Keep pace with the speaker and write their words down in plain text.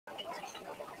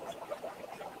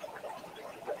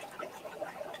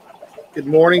Good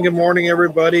morning,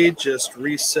 everybody. Just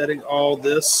resetting all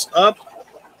this up.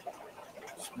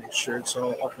 Just make sure it's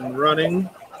all up and running.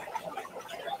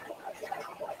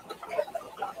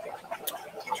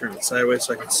 Turn it sideways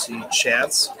so I can see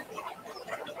chats.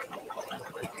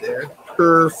 Right there.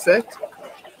 Perfect.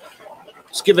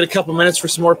 Just give it a couple minutes for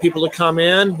some more people to come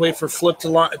in. Wait for Flip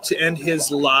to end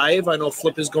his live. I know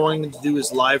Flip is going to do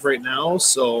his live right now,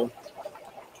 so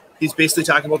he's basically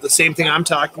talking about the same thing I'm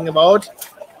talking about.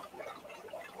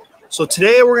 So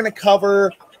today we're going to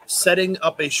cover setting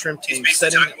up a shrimp tank.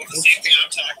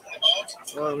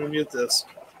 Let me mute this.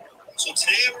 So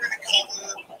today we're going to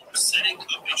cover setting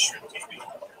up a shrimp tank.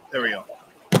 There we go.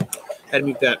 Had to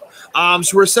mute that.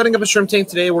 So we're setting up a shrimp tank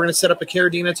today. We're going to set up a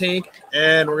caridina tank,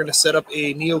 and we're going to set up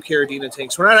a Neocaridina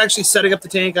tank. So we're not actually setting up the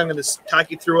tank. I'm going to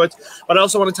talk you through it. But I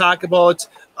also want to talk about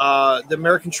the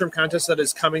American Shrimp Contest that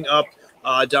is coming up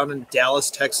down in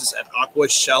Dallas, Texas at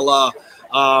Aquashella.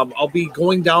 I'll be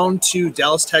going down to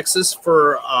Dallas, Texas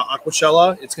for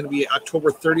Aquashella. It's going to be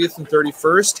October 30th and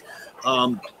 31st.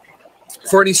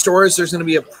 For any stores, there's going to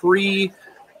be a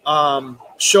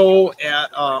show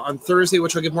at on Thursday,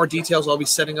 which I'll give more details. I'll be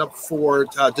setting up for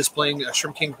displaying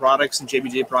Shrimp King products and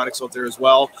JBJ products out there as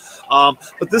well.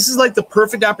 But this is like the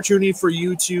perfect opportunity for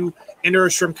you to enter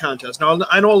a shrimp contest. Now,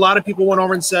 I know a lot of people went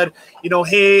over and said, you know,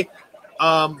 hey,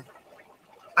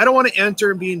 I don't want to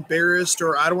enter and be embarrassed,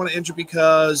 or I don't want to enter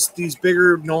because these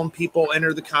bigger known people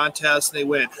enter the contest and they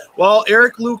win. Well,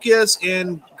 Eric Lucas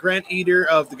and Grant Eder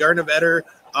of the Garden of Eder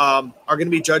are going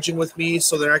to be judging with me,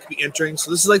 so they're not going to be entering.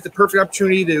 So this is like the perfect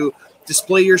opportunity to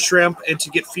display your shrimp and to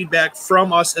get feedback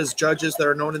from us as judges that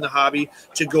are known in the hobby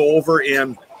to go over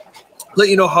and let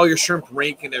you know how your shrimp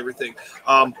rank and everything.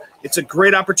 It's a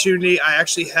great opportunity. I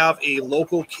actually have a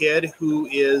local kid who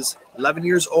is 11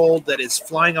 years old that is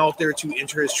flying out there to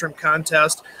enter his shrimp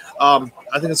contest. I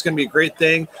think it's going to be a great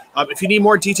thing. If you need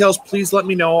more details, please let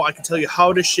me know. I can tell you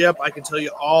how to ship. I can tell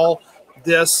you all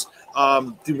this.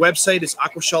 The website is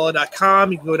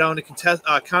aquashella.com. You can go down to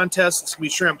contest. It's going to be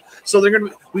shrimp. So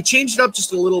we changed it up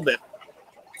just a little bit.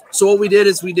 So what we did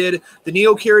is we did the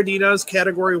Neocaridinas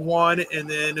category 1, and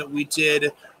then we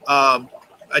did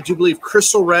I do believe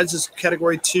Crystal Reds is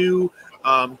category 2.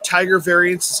 Tiger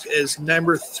variants is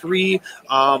number 3.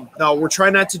 Now we're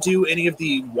trying not to do any of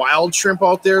the wild shrimp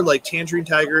out there, like tangerine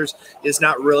tigers is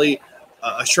not really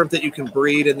a shrimp that you can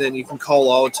breed and then you can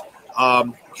call out.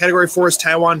 Category 4 is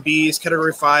Taiwan Bees.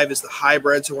 Category 5 is the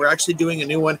hybrid. So we're actually doing a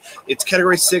new one. It's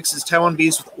category 6 is Taiwan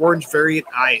Bees with orange variant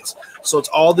eyes. So it's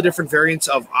all the different variants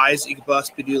of eyes that you could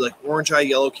possibly do, like orange eye,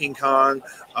 yellow King Kong,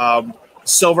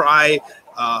 silver eye,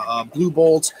 blue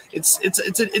bolts.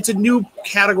 It's a new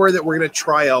category that we're going to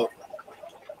try out.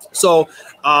 So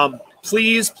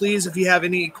please, if you have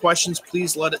any questions,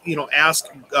 please ask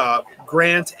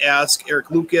Grant, ask Eric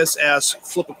Lucas, ask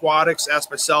Flip Aquatics, ask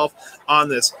myself on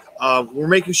this. We're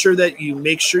making sure that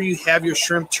you have your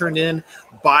shrimp turned in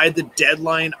by the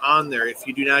deadline on there. If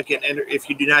you do not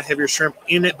have your shrimp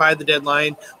in it by the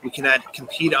deadline, we cannot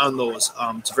compete on those.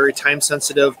 It's very time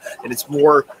sensitive, and it's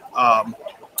more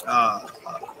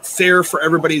fair for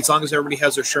everybody as long as everybody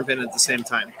has their shrimp in at the same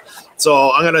time.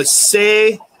 So I'm gonna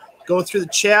go through the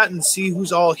chat and see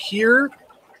who's all here.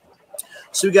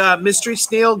 So we got Mystery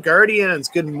Snail Guardians.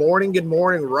 Good morning.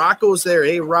 Rocco's there.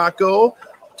 Hey, Rocco.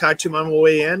 Talked to him on my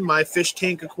way in. My Fish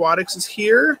Tank Aquatics is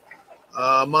here.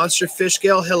 Monster Fish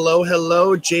Gal. Hello.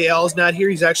 JL's not here.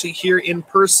 He's actually here in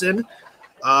person.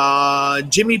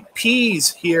 Jimmy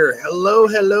P's here. Hello.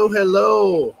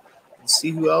 Let's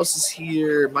see who else is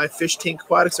here. My Fish Tank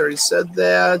Aquatics, already said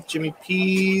that. Jimmy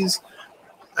P's.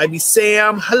 IB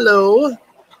Sam. Hello.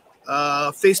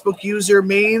 Facebook user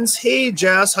Mains. Hey,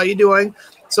 Jess. How you doing?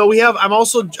 So I'm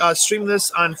also streaming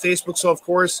this on Facebook. So, of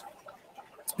course,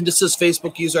 it just says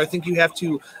Facebook user. I think you have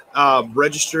to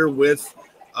register with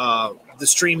the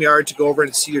StreamYard to go over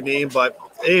and see your name. But,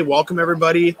 hey, welcome,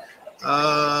 everybody.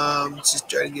 Just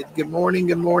trying to get good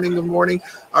morning.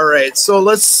 All right,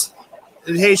 so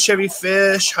hey, Chevy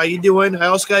Fish, how you doing? I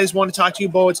also, guys, want to talk to you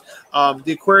about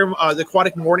the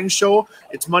Aquatic Morning Show.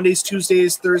 It's Mondays,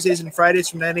 Tuesdays, Thursdays, and Fridays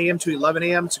from 9 a.m. to 11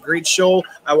 a.m. It's a great show.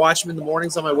 I watch them in the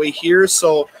mornings on my way here,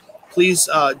 so please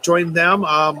join them.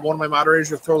 One of my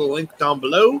moderators will throw the link down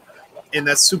below, and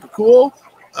that's super cool.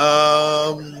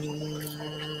 All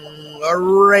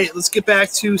right, let's get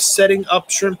back to setting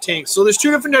up shrimp tanks. So there's 2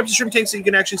 different types of shrimp tanks that you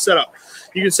can actually set up.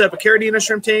 You can set up a caridina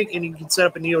shrimp tank, and you can set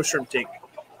up a Neo shrimp tank.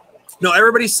 Now,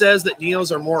 everybody says that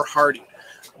Neos are more hardy.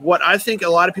 What I think a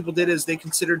lot of people did is they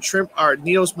considered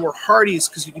Neos more hardies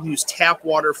because you can use tap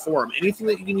water for them. Anything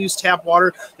that you can use tap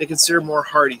water, they consider more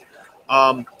hardy.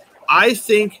 I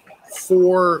think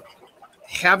for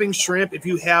having shrimp, if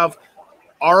you have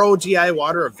RODI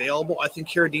water available. I think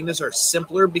caridinas are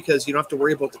simpler because you don't have to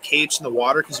worry about the KH in the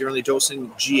water because you're only dosing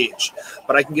GH.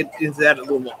 But I can get into that a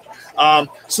little more.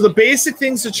 So the basic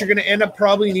things that you're going to end up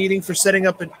probably needing for setting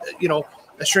up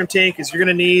a shrimp tank is you're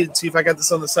going to need, see if I got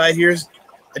this on the side here,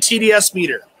 a TDS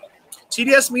meter.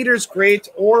 TDS meter is great,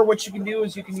 or what you can do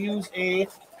is you can use a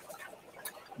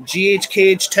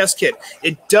GHKH test kit.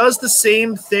 It does the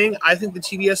same thing. I think the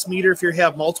TDS meter, if you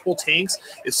have multiple tanks,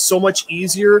 is so much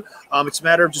easier. It's a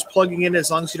matter of just plugging in.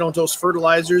 As long as you don't dose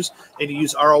fertilizers and you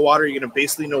use RO water, you're going to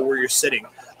basically know where you're sitting.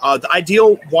 The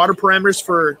ideal water parameters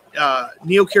for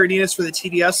Neocaridinas for the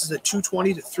TDS is at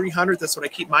 220 to 300. That's what I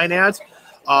keep mine at.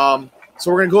 So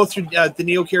we're going to go through the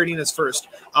Neocaridinas first.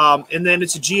 And then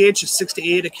it's a GH of 6 to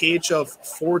 8, a KH of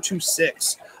 4 to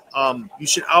 6. You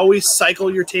should always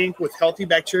cycle your tank with healthy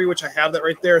bacteria, which I have that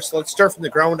right there. So let's start from the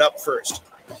ground up first.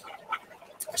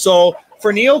 So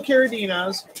for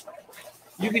Neocaridinas,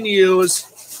 you can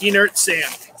use inert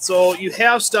sand. So you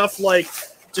have stuff like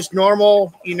just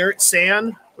normal inert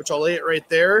sand, which I'll lay it right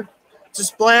there.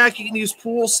 Just black. You can use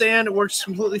pool sand. It works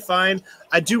completely fine.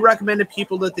 I do recommend to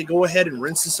people that they go ahead and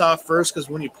rinse this off first, because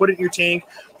when you put it in your tank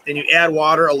and you add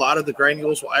water, a lot of the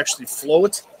granules will actually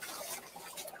float.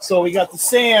 So we got the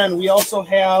sand. We also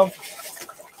have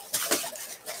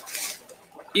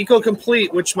Eco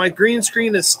Complete, which my green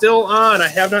screen is still on. I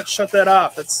have not shut that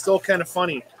off. That's still kind of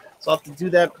funny. So I'll have to do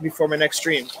that before my next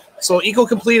stream. So Eco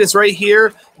Complete is right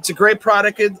here. It's a great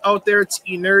product out there. It's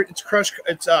inert. It's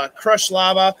crushed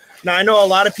lava. Now I know a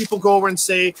lot of people go over and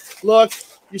say, look,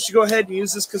 you should go ahead and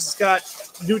use this because it's got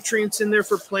nutrients in there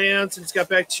for plants and it's got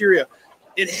bacteria.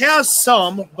 It has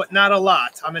some, but not a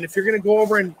lot. I mean, if you're going to go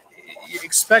over and you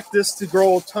expect this to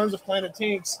grow tons of planted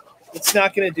tanks, it's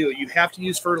not going to do it. You have to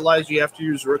use fertilizer. You have to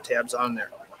use root tabs on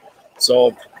there.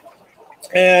 So,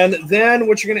 and then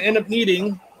what you're going to end up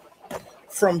needing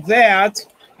from that,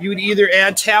 you would either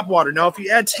add tap water. Now, if you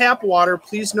add tap water,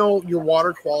 please know your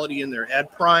water quality in there.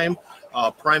 Add Prime.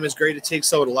 Prime is great. It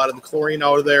takes out a lot of the chlorine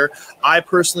out of there. I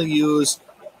personally use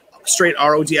straight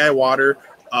RODI water.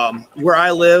 Where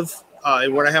I live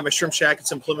and where I have my shrimp shack,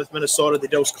 it's in Plymouth, Minnesota. They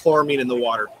dose chloramine in the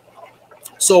water.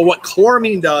 So what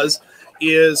chloramine does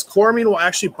is chloramine will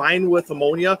actually bind with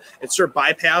ammonia and start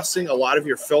bypassing a lot of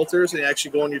your filters and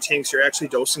actually go in your tanks. You're actually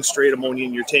dosing straight ammonia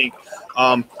in your tank.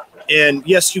 And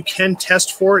yes, you can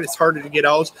test for it. It's harder to get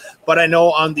out. But I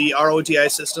know on the RODI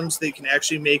systems, they can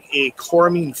actually make a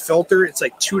chloramine filter. It's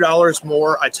like $2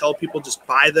 more. I tell people just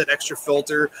buy that extra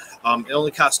filter. It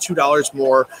only costs $2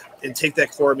 more and take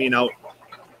that chloramine out.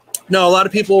 Now, a lot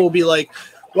of people will be like,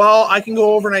 well, I can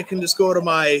go over and I can just go to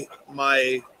my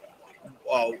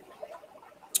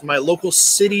local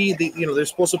city. They're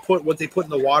supposed to put what they put in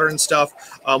the water and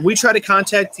stuff. We try to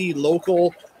contact the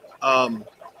local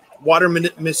water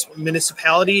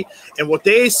municipality, and what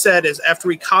they said is, after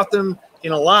we caught them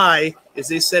in a lie, is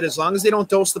they said as long as they don't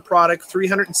dose the product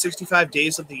 365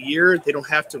 days of the year, they don't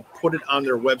have to put it on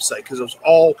their website because it was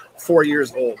all 4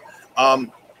 years old.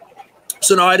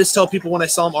 So now I just tell people when I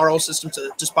sell them RO systems to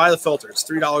just buy the filter. It's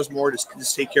 $3 more.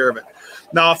 Just take care of it.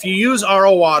 Now, if you use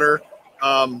RO water,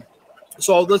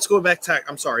 so let's go back to,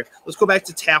 let's go back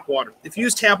to tap water. If you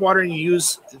use tap water and you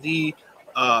use the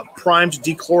Prime to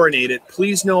dechlorinate it,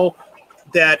 please know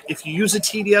that if you use a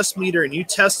TDS meter and you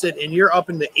test it and you're up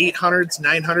in the 800s,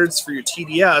 900s for your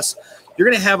TDS, you're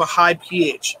going to have a high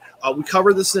pH. We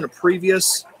covered this in a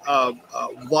previous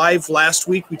live last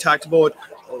week. We talked about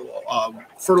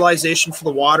fertilization for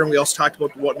the water, and we also talked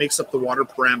about what makes up the water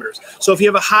parameters. So if you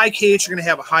have a high KH, you're going to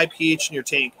have a high pH in your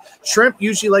tank. Shrimp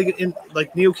usually like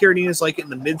Neocaridinas like it in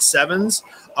the mid 7s.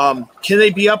 Can they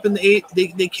be up in the 8?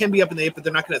 They can be up in the 8, but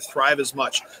they're not going to thrive as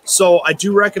much. So I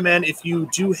do recommend, if you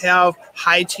do have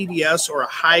high TDS or a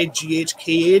high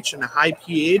GHKH and a high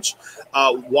pH,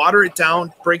 water it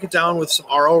down, break it down with some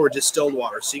RO or distilled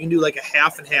water. So you can do like a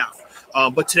half and half.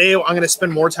 But today I'm going to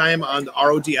spend more time on the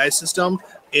RODI system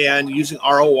and using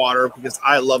RO water because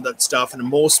I love that stuff, and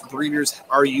most breeders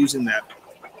are using that.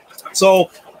 So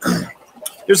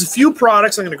there's a few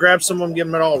products. I'm going to grab some of them,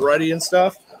 get them all ready and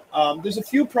stuff. There's a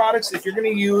few products if you're going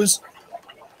to use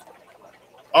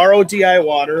RODI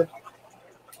water,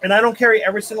 and I don't carry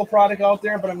every single product out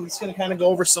there, but I'm just going to kind of go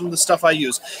over some of the stuff I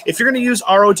use. If you're going to use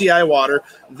RODI water,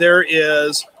 there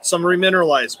is some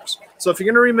remineralizers. So if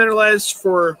you're going to remineralize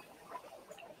for,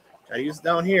 I use it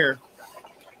down here,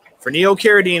 for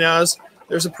Neocaridinas,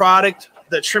 there's a product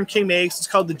that Shrimp King makes. It's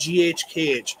called the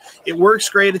GHKH. It works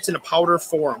great. It's in a powder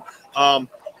form.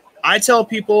 I tell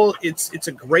people it's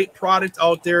a great product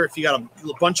out there. If you got a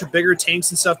bunch of bigger tanks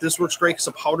and stuff, this works great because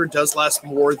the powder does last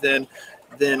more than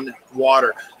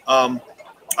water.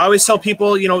 I always tell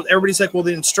people, you know, everybody's like, well,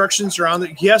 the instructions are on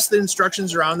there. Yes, the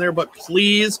instructions are on there, but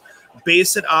please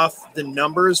base it off the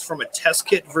numbers from a test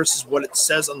kit versus what it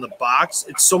says on the box.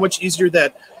 It's so much easier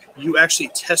that you actually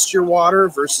test your water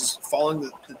versus following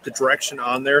the direction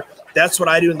on there. That's what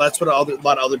I do, and that's what a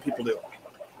lot of other people do.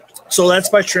 So that's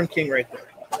by Shrimp King right there.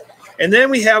 And then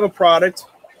we have a product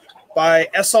by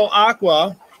SL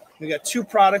Aqua. We got two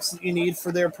products that you need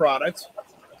for their product.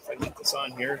 If I get this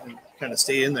on here and kind of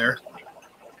stay in there.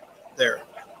 There.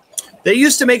 They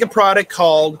used to make a product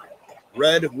called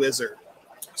Red Wizard.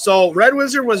 So Red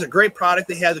Wizard was a great product.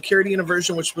 They had the caridina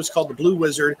version, which was called the Blue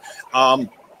Wizard.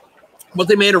 But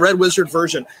they made a Red Wizard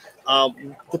version.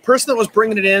 The person that was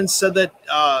bringing it in said that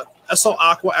SL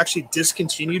Aqua actually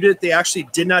discontinued it. They actually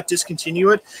did not discontinue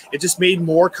it. It just made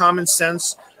more common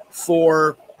sense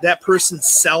for that person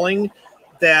selling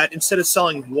that instead of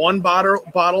selling one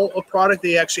bottle of product,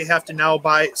 they actually have to now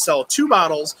sell 2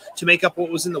 bottles to make up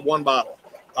what was in the 1 bottle.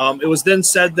 It was then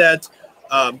said that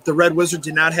the Red Wizard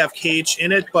did not have KH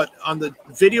in it, but on the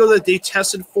video that they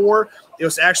tested for, it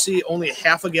was actually only a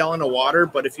half a gallon of water.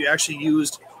 But if you actually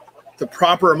used the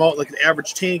proper amount, like an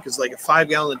average tank is like a 5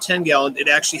 gallon and 10 gallon, it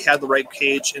actually had the right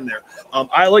KH in there.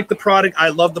 I like the product. I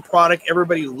love the product.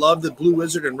 Everybody loved the Blue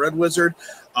Wizard and Red Wizard.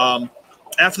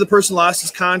 After the person lost his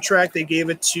contract, they gave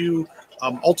it to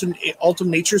Ultimate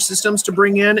Nature Systems to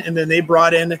bring in, and then they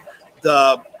brought in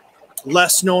the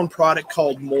less known product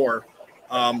called More.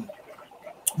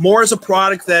 More is a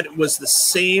product that was the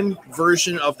same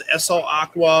version of the SL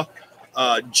Aqua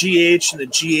GH and the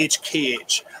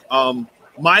GH-KH.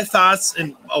 My thoughts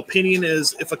and opinion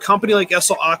is if a company like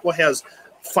SL Aqua has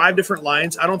 5 different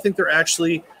lines, I don't think they're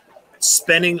actually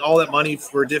spending all that money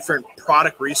for different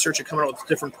product research and coming out with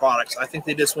different products. I think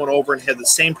they just went over and had the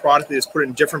same product. They just put it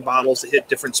in different bottles to hit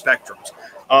different spectrums.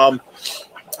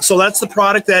 So that's the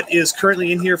product that is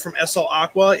currently in here from SL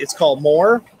Aqua. It's called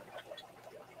More,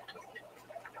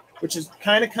 which is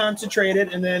kind of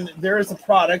concentrated. And then there is a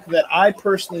product that I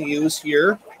personally use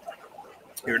here.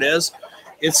 Here it is.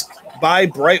 It's by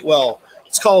Brightwell.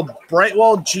 It's called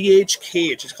Brightwell GH-KH.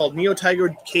 It's called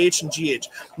Neocaridina KH and GH.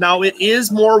 Now, it is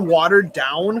more watered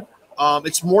down.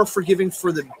 It's more forgiving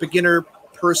for the beginner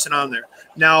person on there.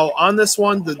 Now, on this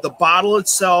one, the bottle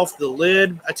itself, the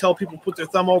lid, I tell people put their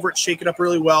thumb over it, shake it up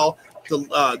really well.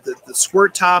 The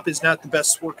squirt top is not the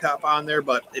best squirt top on there,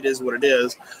 but it is what it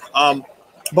is.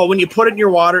 But when you put it in your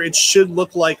water, it should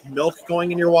look like milk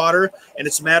going in your water, and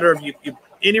it's a matter of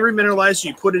any remineralizer,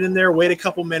 you put it in there, wait a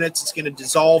couple minutes, it's going to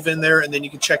dissolve in there, and then you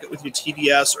can check it with your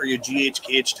TDS or your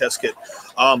GH-KH test kit.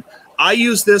 I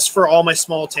use this for all my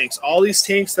small tanks. All these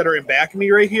tanks that are in back of me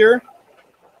right here,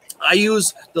 I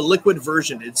use the liquid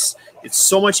version. It's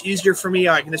so much easier for me.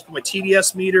 I can just put my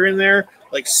TDS meter in there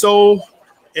like so,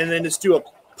 and then just do a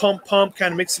pump,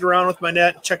 kind of mix it around with my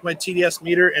net, check my TDS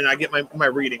meter, and I get my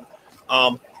reading.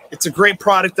 It's a great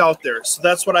product out there, so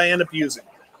that's what I end up using.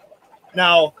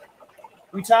 Now,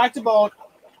 we talked about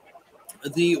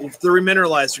the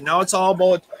remineralizer. Now it's all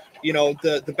about, you know,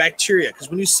 the bacteria, because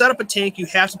when you set up a tank, you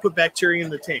have to put bacteria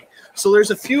in the tank. So there's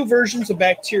a few versions of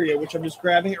bacteria, which I'm just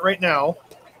grabbing it right now,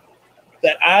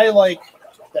 that I like,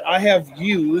 that I have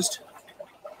used.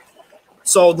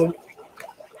 So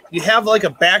you have like a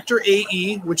Bacter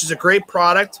AE, which is a great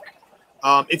product.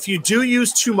 If you do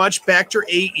use too much Bacter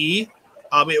AE,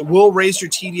 it will raise your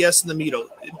TDS in the meter,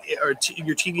 or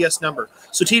your TDS number.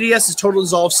 So TDS is total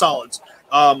dissolved solids.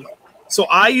 So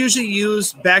I usually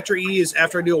use Bacter E is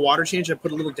after I do a water change, I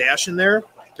put a little dash in there.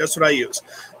 That's what I use.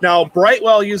 Now,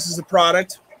 Brightwell uses a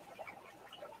product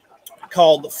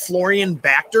called Florian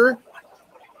Bacter.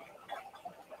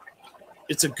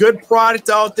 It's a good product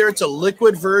out there. It's a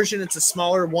liquid version. It's a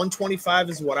smaller 125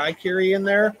 is what I carry in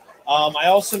there. I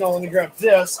also know, let me grab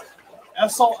this,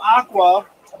 SL Aqua.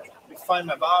 Find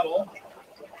my bottle.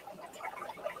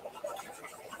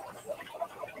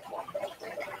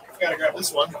 Gotta grab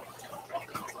this one.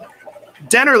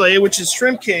 Dennerle, which is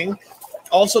Shrimp King,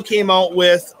 also came out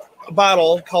with a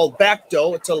bottle called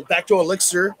Bacto. It's a Bacto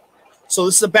elixir. So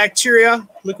this is a bacteria,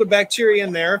 liquid bacteria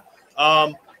in there.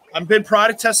 I've been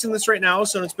product testing this right now,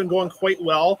 so it's been going quite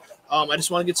well. I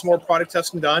just want to get some more product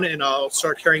testing done, and I'll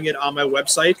start carrying it on my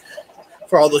website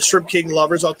for all the Shrimp King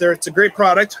lovers out there. It's a great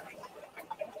product.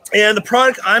 And the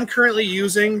product I'm currently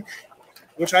using,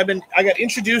 which I got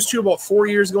introduced to about 4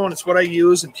 years ago, and it's what I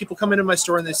use. And people come into my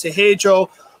store and they say, "Hey, Joe,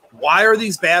 why are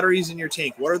these batteries in your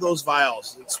tank? What are those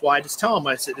vials?" That's why I just tell them.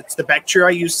 I said, "It's the bacteria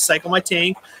I use to cycle my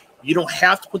tank. You don't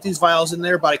have to put these vials in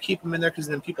there, but I keep them in there because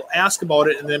then people ask about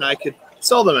it, and then I could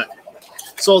sell them it."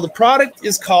 So the product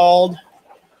is called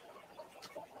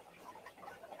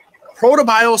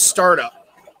Protobio Startup.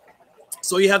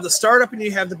 So you have the startup and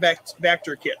you have the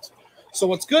Bacter kit. So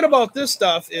what's good about this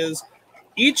stuff is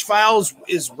each vial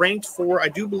is ranked for, I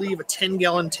do believe, a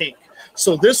 10-gallon tank.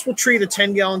 So this will treat a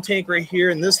 10-gallon tank right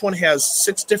here, and this one has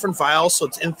 6 different vials, so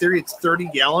it's in theory it's 30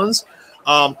 gallons.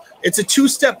 It's a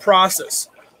 2-step process.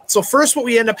 So first what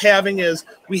we end up having is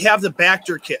we have the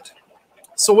Bacter kit.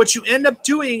 So what you end up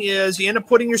doing is you end up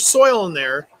putting your soil in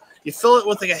there. You fill it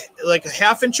with like a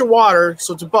 ½ inch of water,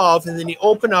 so it's above, and then you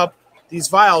open up these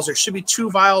vials. There should be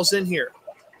 2 vials in here,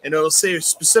 and it'll say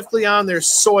specifically on there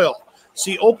soil.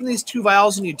 So you open these 2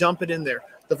 vials and you dump it in there.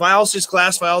 The vials, just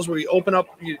glass vials, where you open up,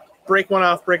 you break one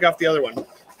off, break off the other one,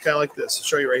 kind of like this. I'll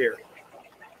show you right here.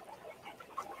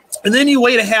 And then you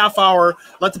wait a ½ hour,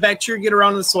 let the bacteria get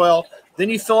around in the soil. Then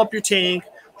you fill up your tank,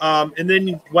 and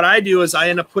then what I do is I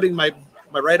end up putting my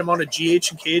right amount of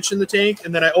GH and KH in the tank,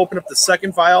 and then I open up the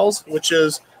second vials, which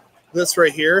is this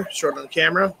right here, show it on the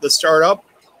camera, the startup.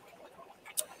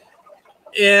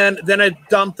 And then I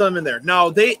dump them in there. Now,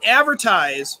 they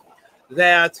advertise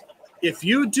that if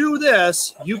you do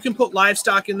this, you can put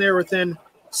livestock in there within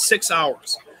 6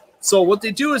 hours. So what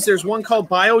they do is there's one called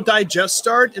Biodigest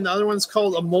Start, and the other one's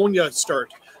called Ammonia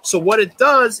Start. So what it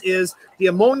does is the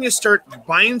Ammonia Start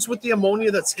binds with the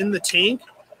ammonia that's in the tank,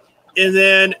 and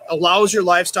then allows your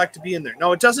livestock to be in there.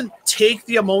 Now, it doesn't take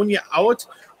the ammonia out.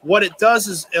 What it does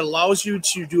is it allows you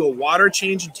to do a water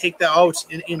change and take that out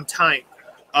in time.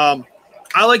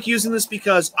 I like using this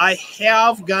because I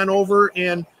have gone over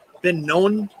and been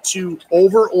known to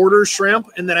over-order shrimp,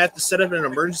 and then I have to set up an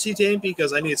emergency tank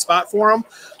because I need a spot for them.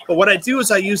 But what I do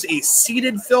is I use a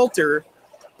seeded filter,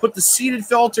 put the seeded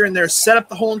filter in there, set up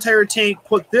the whole entire tank,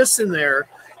 put this in there,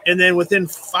 and then within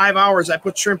 5 hours, I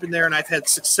put shrimp in there, and I've had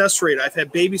success rate. I've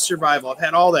had baby survival. I've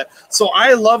had all that. So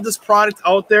I love this product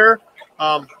out there.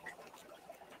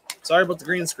 Sorry about the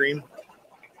green screen.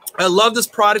 I love this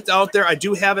product out there. I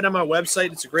do have it on my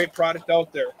website. It's a great product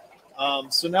out there.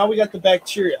 So now we got the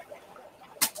bacteria.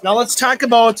 Now let's talk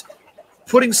about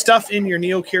putting stuff in your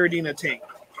Neocaridina tank.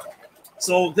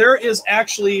 So there is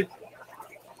actually,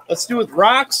 let's do with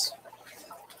rocks.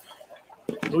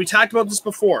 We talked about this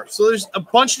before. So there's a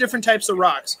bunch of different types of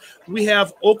rocks. We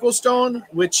have Okostone,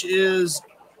 which is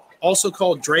also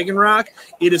called dragon rock.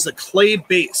 It is a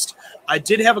clay-based. I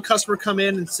did have a customer come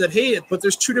in and said, hey, but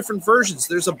there's 2 different versions.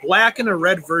 There's a black and a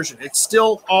red version. It's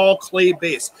still all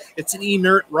clay-based. It's an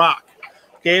inert rock.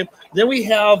 Okay. Then we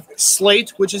have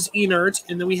slate, which is inert,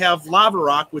 and then we have lava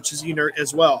rock, which is inert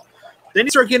as well. Then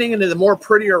you start getting into the more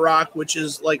prettier rock, which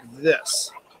is like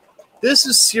this. This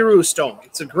is Ceru stone.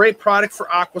 It's a great product for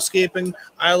aquascaping.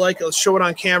 I like it. Let's show it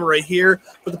on camera right here.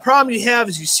 But the problem you have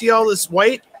is you see all this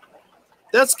white?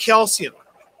 That's calcium.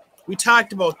 We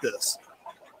talked about this.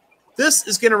 This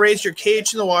is going to raise your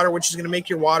KH in the water, which is going to make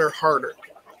your water harder.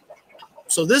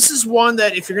 So this is one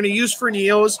that if you're going to use for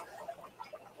Neos,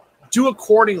 do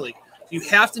accordingly. You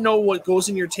have to know what goes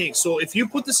in your tank. So if you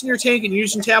put this in your tank and you're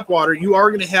using tap water, you are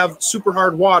going to have super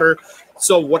hard water.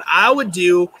 So what I would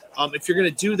do, if you're going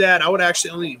to do that, I would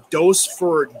actually only dose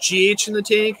for GH in the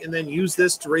tank and then use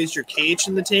this to raise your KH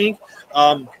in the tank.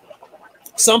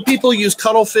 Some people use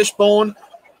cuttlefish bone.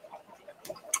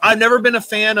 I've never been a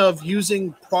fan of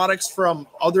using products from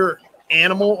other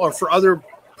animal or for other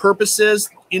purposes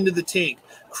into the tank.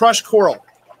 Crushed coral.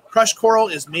 Crushed coral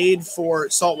is made for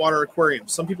saltwater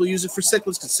aquariums. Some people use it for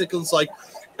cichlids because cichlids like,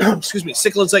 excuse me,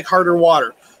 cichlids like harder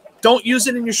water. Don't use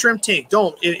it in your shrimp tank.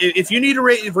 Don't. If you need to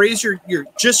raise your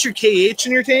just your KH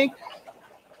in your tank,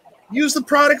 use the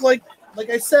product like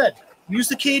I said. Use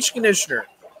the KH conditioner.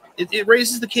 It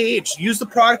raises the KH. Use the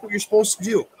product what you're supposed to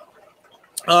do.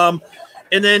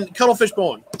 And then cuttlefish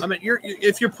bone. I mean,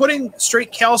 if you're putting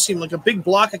straight calcium, like a big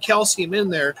block of calcium in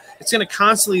there, it's going to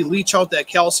constantly leach out that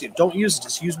calcium. Don't use it.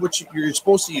 Just use what you're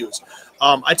supposed to use.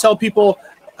 I tell people,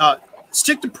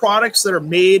 stick to products that are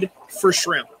made for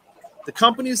shrimp. The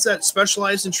companies that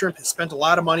specialize in shrimp have spent a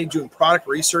lot of money doing product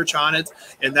research on it,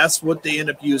 and that's what they end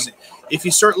up using. If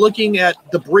you start looking at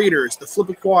the breeders, the Flip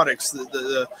Aquatics,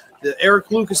 the Eric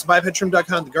Lucas,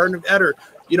 BipedShrimp.com, the Garden of Eder,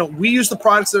 we use the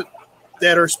products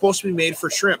that are supposed to be made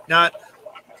for shrimp, not,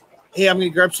 hey, I'm going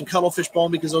to grab some cuttlefish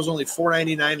bone because those are only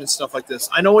 $4.99 and stuff like this.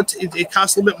 I know it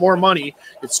costs a little bit more money.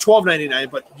 It's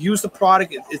 $12.99, but use the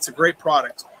product. It's a great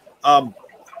product.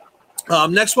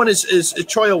 Next one is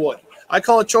cholla wood. I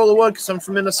call it cholla wood because I'm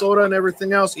from Minnesota and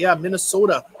everything else. Yeah,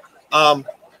 Minnesota.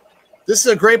 This is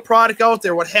a great product out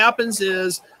there. What happens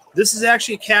is this is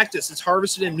actually a cactus. It's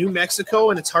harvested in New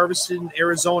Mexico and it's harvested in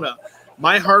Arizona.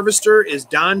 My harvester is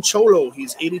Don Cholo.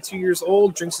 He's 82 years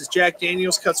old, drinks his Jack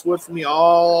Daniels, cuts wood for me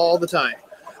all the time.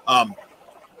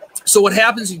 So what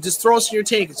happens, you just throw this in your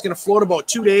tank. It's going to float about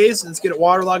 2 days, and it's going to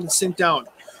waterlog and sink down.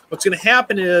 What's going to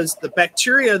happen is the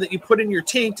bacteria that you put in your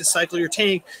tank to cycle your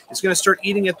tank is going to start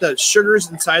eating at the sugars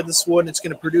inside this wood, and it's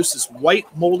going to produce this white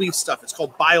moldy stuff. It's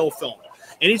called biofilm.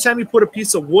 Anytime you put a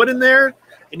piece of wood in there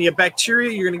and you have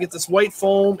bacteria, you're going to get this white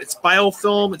foam. It's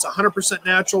biofilm. It's 100%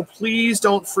 natural. Please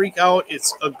don't freak out.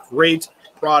 It's a great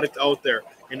product out there,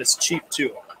 and it's cheap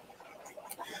too.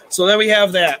 So then we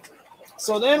have that.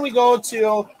 So then we go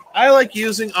to, I like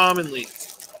using almond leaf.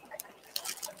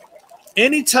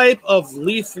 Any type of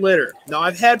leaf litter. Now,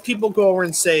 I've had people go over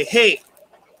and say, hey,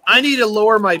 I need to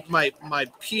lower my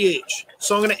pH,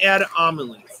 so I'm going to add an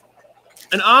almond leaf.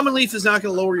 An almond leaf is not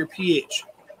going to lower your pH.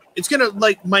 It's going to,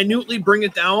 like, minutely bring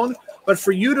it down, but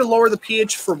for you to lower the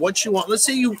pH for what you want, let's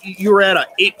say you're at a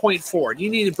 8.4. You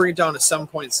need to bring it down to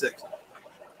 7.6.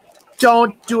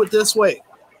 Don't do it this way.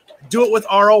 Do it with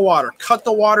RO water. Cut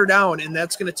the water down, and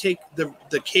that's going to take the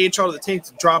KH out of the tank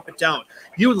to drop it down.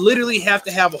 You literally have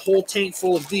to have a whole tank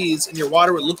full of these, and your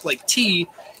water would look like tea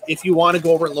if you want to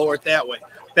go over and lower it that way.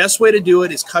 Best way to do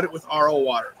it is cut it with RO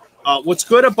water. What's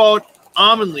good about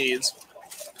almond leaves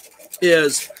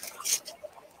is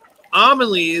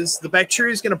the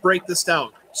bacteria is going to break this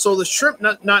down. So the shrimp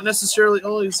not necessarily,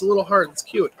 oh, it's a little hard. It's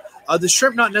cute. The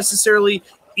shrimp not necessarily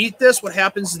eat this. What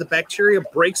happens is the bacteria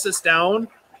breaks this down,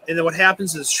 and then what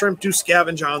happens is shrimp do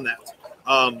scavenge on that.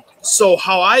 So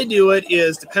how I do it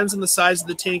is depends on the size of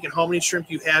the tank and how many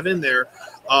shrimp you have in there.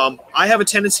 I have a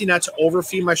tendency not to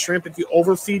overfeed my shrimp. If you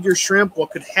overfeed your shrimp, what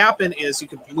could happen is you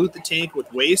could pollute the tank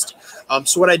with waste.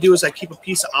 So what I do is I keep a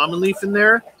piece of almond leaf in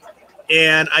there,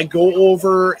 and I go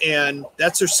over, and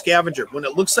that's their scavenger. When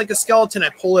it looks like a skeleton, I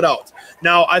pull it out.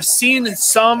 Now, I've seen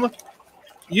some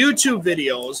YouTube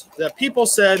videos that people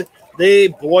said they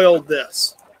boiled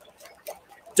this.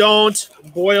 Don't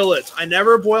boil it. I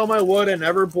never boil my wood. I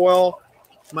never boil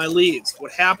my leaves.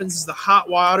 What happens is the hot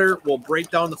water will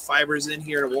break down the fibers in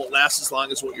here, and it won't last as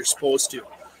long as what you're supposed to.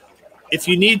 If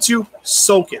you need to,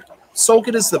 soak it. Soak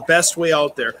it is the best way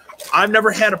out there. I've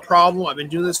never had a problem. I've been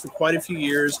doing this for quite a few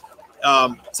years.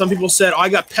 Some people said, oh, I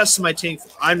got pests in my tank.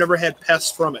 I've never had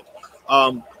pests from it.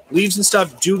 Leaves and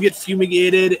stuff do get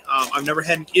fumigated. I've never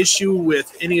had an issue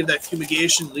with any of that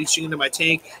fumigation leaching into my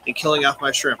tank and killing off my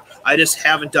shrimp. I just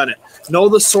haven't done it. Know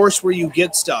the source where you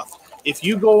get stuff. If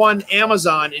you go on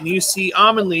Amazon and you see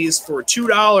almond leaves for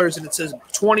 $2 and it says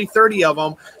 20, 30 of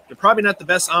them, they're probably not the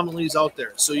best almond leaves out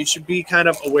there. So you should be kind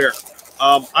of aware.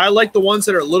 I like the ones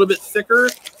that are a little bit thicker,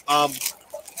 a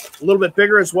little bit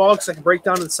bigger as well, because I can break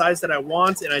down to the size that I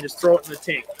want, and I just throw it in the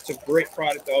tank. It's a great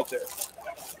product out there.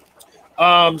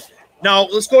 Now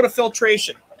let's go to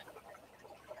filtration.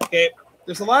 Okay,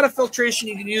 there's a lot of filtration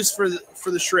you can use for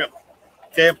the shrimp.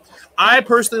 Okay, I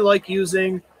personally like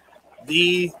using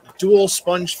the dual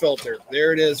sponge filter.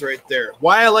 There it is right there.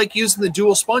 Why I like using the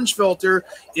dual sponge filter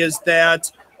is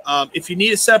that if you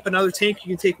need to set up another tank, you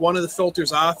can take one of the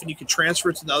filters off and you can transfer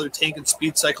it to the other tank and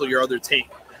speed cycle your other tank.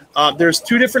 There's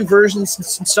two different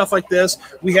versions and stuff like this.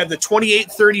 We have the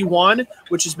 2831,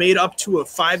 which is made up to a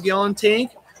 5-gallon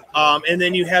tank. And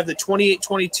then you have the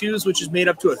 2822s, which is made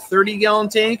up to a 30-gallon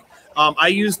tank. I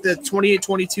use the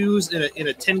 2822s in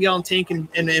a 10-gallon tank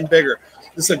and bigger.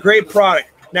 This is a great product.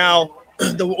 Now,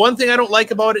 the one thing I don't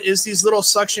like about it is these little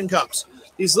suction cups.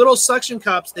 These little suction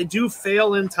cups, they do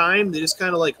fail in time. They just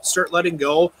kind of like start letting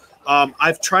go.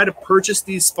 I've tried to purchase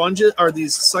these sponges or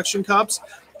these suction cups.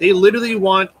 They literally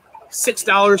want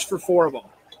 $6 for 4 of them.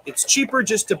 It's cheaper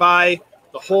just to buy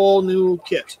the whole new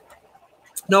kit.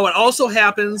 Now, what also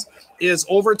happens is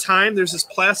over time, there's this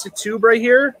plastic tube right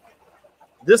here.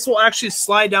 This will actually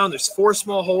slide down. There's 4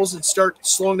 small holes and start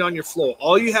slowing down your flow.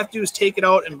 All you have to do is take it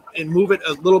out and move it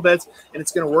a little bit, and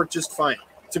it's going to work just fine.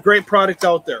 It's a great product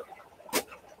out there.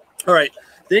 All right.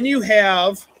 Then you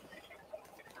have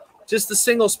just the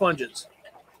single sponges.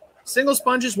 Single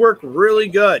sponges work really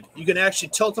good. You can actually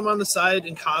tilt them on the side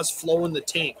and cause flow in the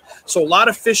tank. So a lot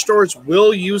of fish stores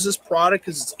will use this product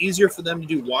because it's easier for them to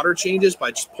do water changes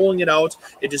by just pulling it out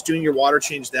and just doing your water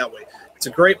change that way. It's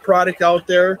a great product out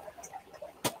there.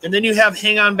 And then you have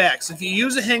hang-on backs. If you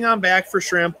use a hang-on back for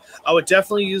shrimp, I would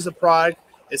definitely use a product.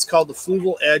 It's called the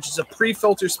Fluval Edge. It's a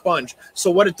pre-filter sponge.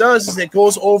 So what it does is it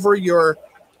goes over your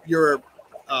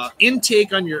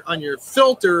intake on your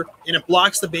filter, and it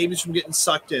blocks the babies from getting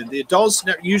sucked in. The adults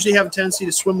usually have a tendency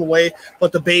to swim away,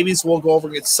 but the babies will go over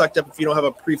and get sucked up if you don't have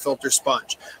a pre-filter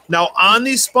sponge. Now, on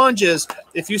these sponges,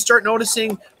 if you start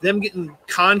noticing them getting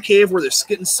concave where they're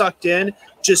getting sucked in,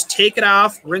 just take it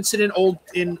off, rinse it in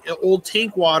old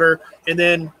tank water, and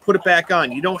then put it back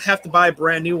on. You don't have to buy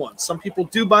brand new ones. Some people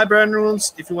do buy brand new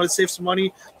ones. If you want to save some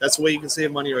money, that's the way you can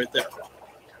save money right there.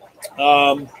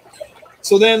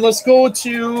 So then let's go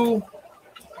to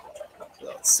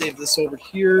Save this over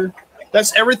here.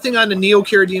 That's everything on the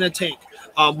Neocaridina tank.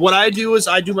 What I do is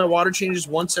I do my water changes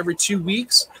once every 2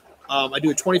 weeks. I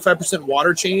do a 25%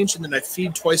 water change, and then I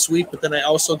feed twice a week. But then I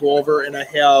also go over and I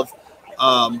have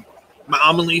my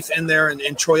almond leaf in there and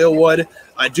cholla wood.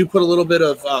 I do put a little bit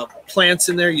of plants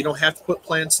in there. You don't have to put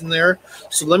plants in there.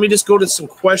 So let me just go to some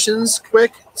questions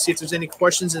quick, see if there's any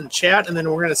questions in the chat, and then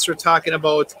we're going to start talking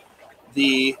about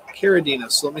the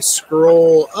caridina. So let me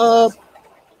scroll up.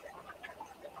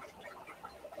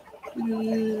 Let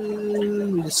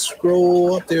me just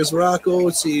scroll up. There's Rocco.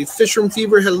 Let's see. Fishroom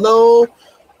Fever, hello.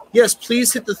 Yes,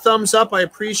 please hit the thumbs up. I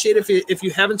appreciate it. If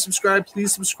you haven't subscribed,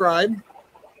 please subscribe.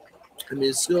 Let me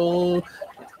just go.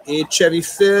 Hey, Chevy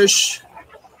Fish.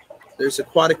 There's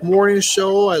Aquatic Morning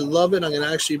Show. I love it. I'm going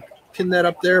to actually pin that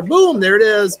up there. Boom. There it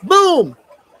is. Boom.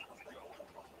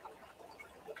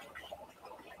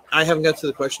 I haven't got to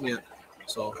the question yet.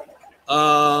 So,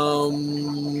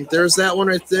 there's that one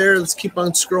right there. Let's keep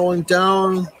on scrolling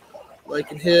down.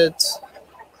 Like and hit.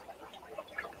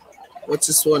 What's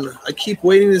this one? I keep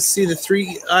waiting to see the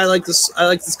 3. I like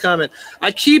this comment.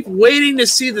 I keep waiting to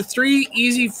see the 3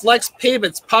 easy flex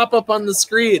payments pop up on the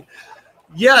screen.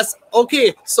 Yes.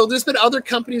 Okay. So there's been other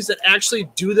companies that actually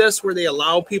do this where they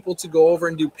allow people to go over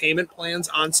and do payment plans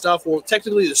on stuff. Well,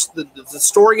 technically the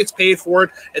store gets paid for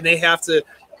it, and they have to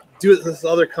do it with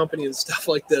other company and stuff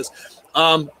like this.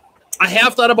 I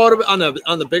have thought about it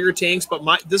on the bigger tanks, but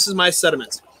this is my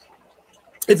sentiments.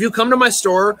 If you come to my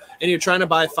store and you're trying to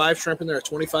buy 5 shrimp in there at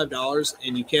 $25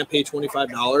 and you can't pay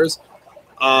 $25,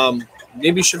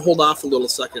 maybe you should hold off a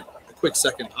quick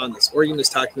second on this, or you can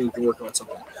just talk to me. We can work on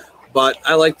something. But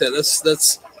I like that.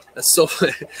 That's so.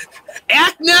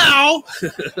 Act now.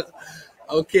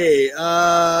 Okay.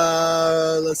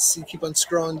 Let's see. Keep on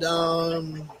scrolling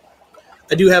down.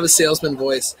 I do have a salesman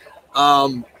voice.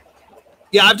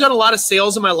 Yeah, I've done a lot of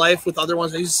sales in my life with other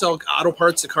ones. I used to sell auto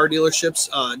parts to car dealerships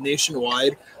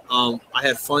nationwide. I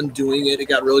had fun doing it. It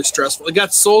got really stressful. It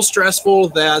got so stressful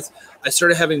that I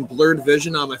started having blurred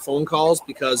vision on my phone calls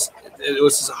because it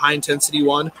was a high-intensity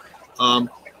one.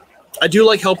 I do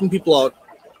like helping people out.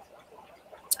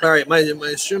 All right, my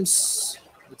shrimps.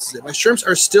 Let's see. My shrimps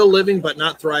are still living but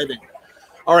not thriving.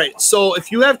 All right, so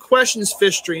if you have questions,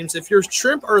 Fish Dreams, if your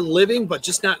shrimp are living but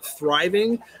just not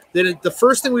thriving, then the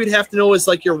first thing we'd have to know is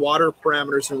like your water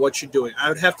parameters and what you're doing. I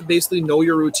would have to basically know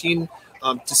your routine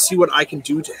to see what I can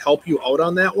do to help you out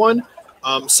on that one.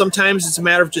 Sometimes it's a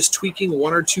matter of just tweaking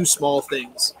 1 or 2 small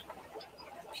things.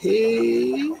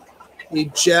 Okay. Hey,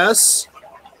 Jess.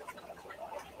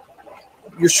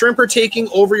 Your shrimp are taking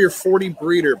over your 40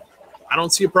 breeder. I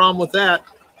don't see a problem with that.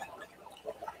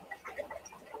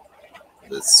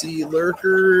 Let's see,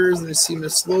 lurkers. Let me see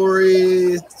Miss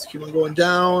Lori. Let's keep on going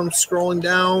down, scrolling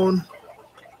down.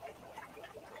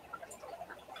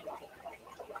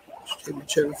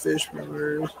 Chevy Fish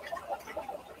members.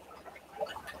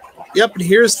 Yep, and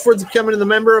here's for becoming a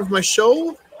member of my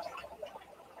show.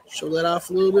 Show that off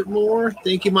a little bit more.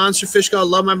 Thank you, Monster Fish God.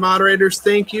 Love my moderators.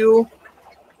 Thank you.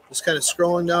 Just kind of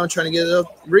scrolling down, trying to get it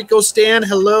up. Rico Stan,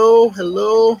 hello,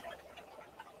 hello.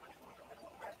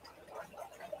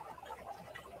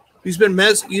 You've been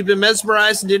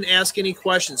mesmerized and didn't ask any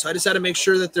questions. So I just had to make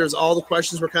sure that there's all the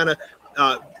questions were kind of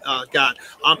got.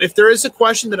 If there is a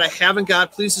question that I haven't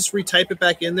got, please just retype it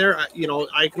back in there.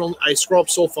 I scroll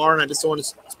up so far and I just don't want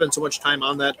to spend so much time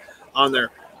on that on there.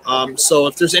 So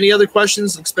if there's any other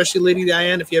questions, especially Lady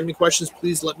Diane, if you have any questions,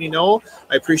 please let me know.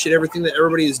 I appreciate everything that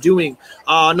everybody is doing.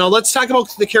 Now let's talk about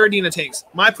the caridina tanks.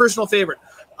 My personal favorite.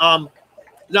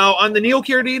 Now, on the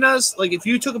Neocaridinas, like if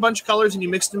you took a bunch of colors and you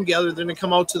mixed them together, they're going to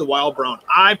come out to the wild brown.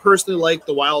 I personally like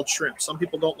the wild shrimp. Some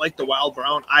people don't like the wild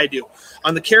brown. I do.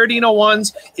 On the caridina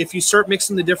ones, if you start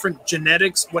mixing the different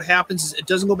genetics, what happens is it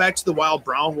doesn't go back to the wild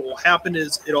brown. What will happen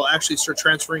is it'll actually start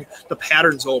transferring the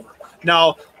patterns over.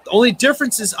 Now, the only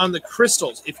difference is on the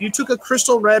crystals. If you took a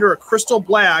crystal red or a crystal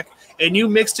black and you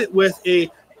mixed it with a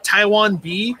Taiwan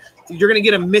B, you're going to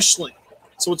get a Michelin.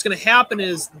 So what's going to happen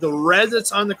is the red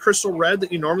that's on the crystal red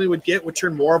that you normally would get would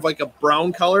turn more of like a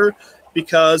brown color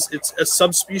because it's a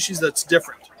subspecies that's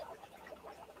different.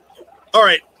 All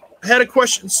right. I had a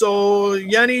question. So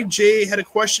Yanni J had a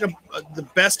question of the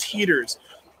best heaters.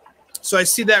 So I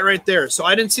see that right there. So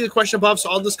I didn't see the question above,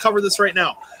 so I'll just cover this right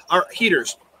now. Our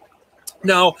heaters.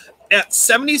 Now, at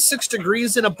 76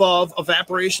 degrees and above,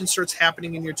 evaporation starts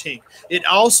happening in your tank. It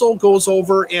also goes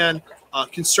over and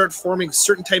can start forming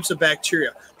certain types of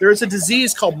bacteria. There is a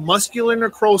disease called muscular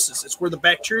necrosis. It's where the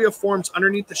bacteria forms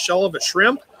underneath the shell of a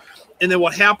shrimp, and then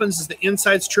what happens is the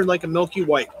insides turn like a milky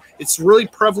white. It's really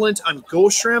prevalent on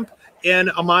ghost shrimp and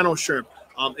Amano shrimp.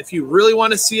 If you really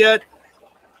want to see it,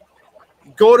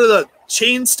 go to the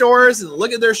chain stores and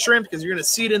look at their shrimp because you're going to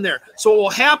see it in there. So what will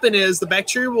happen is the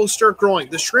bacteria will start growing.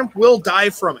 The shrimp will die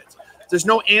from it. There's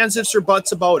no ands, ifs, or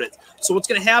buts about it. So what's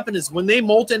going to happen is when they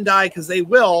molt and die, because they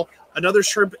will, another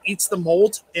shrimp eats the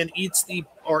molt and eats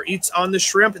on the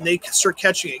shrimp, and they start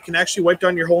catching it. It can actually wipe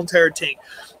down your whole entire tank.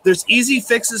 There's easy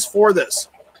fixes for this.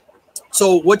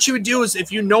 So what you would do is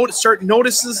if you start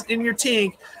notices in your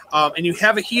tank and you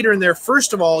have a heater in there,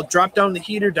 first of all, drop down the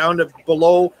heater down to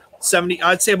below 70,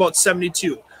 I'd say about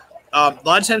 72. A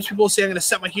lot of times people say, I'm going to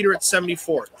set my heater at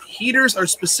 74. Heaters are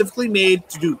specifically made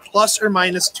to do plus or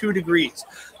minus 2 degrees.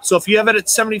 So if you have it at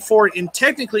 74, and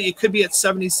technically it could be at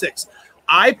 76.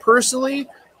 I personally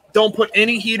don't put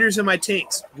any heaters in my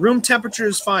tanks. Room temperature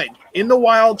is fine. In the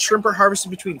wild, shrimp are harvested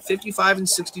between 55 and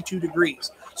 62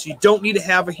 degrees. So you don't need to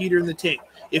have a heater in the tank.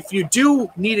 If you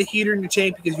do need a heater in your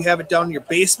tank because you have it down in your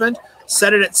basement,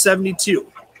 set it at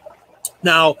 72.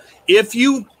 Now, if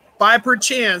you by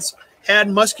perchance had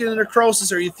muscular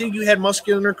necrosis, or you think you had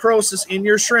muscular necrosis in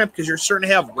your shrimp because you're starting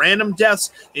to have random deaths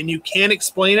and you can't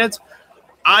explain it,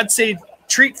 I'd say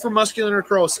treat for muscular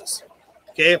necrosis.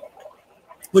 Okay.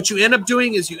 What you end up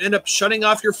doing is you end up shutting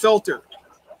off your filter.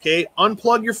 Okay.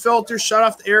 Unplug your filter, shut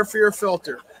off the air for your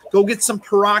filter. Go get some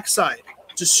peroxide,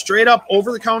 just straight up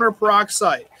over the counter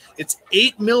peroxide. It's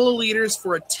 8 milliliters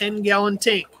for a 10-gallon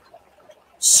tank.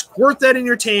 Squirt that in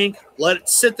your tank, let it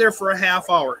sit there for a half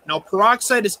hour. Now,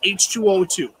 peroxide is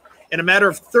H2O2. In a matter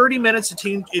of 30 minutes,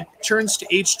 it turns to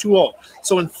H2O.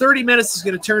 So in 30 minutes, it's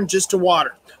going to turn just to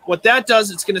water. What that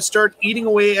does, it's going to start eating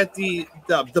away at the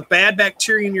bad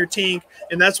bacteria in your tank,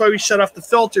 and that's why we shut off the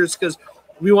filters, because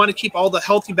we want to keep all the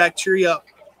healthy bacteria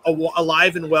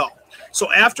alive and well.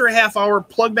 So after a half hour,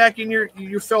 plug back in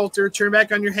your filter, turn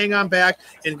back on your hang-on back,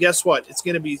 and guess what? It's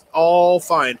going to be all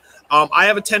fine. I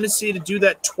have a tendency to do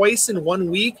that twice in 1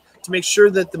 week to make sure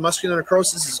that the muscular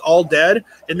necrosis is all dead,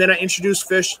 and then I introduce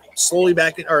fish slowly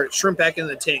back in, or shrimp back in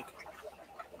the tank.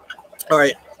 All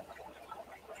right.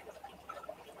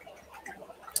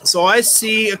 So I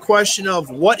see a question of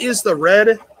what is the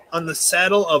red on the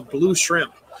saddle of blue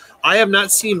shrimp? I have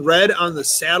not seen red on the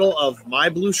saddle of my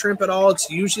blue shrimp at all.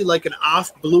 It's usually like an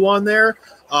off blue on there.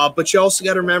 But you also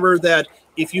got to remember that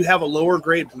if you have a lower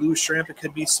grade blue shrimp, it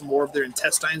could be some more of their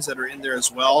intestines that are in there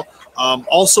as well.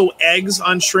 Also, eggs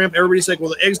on shrimp. Everybody's like, well,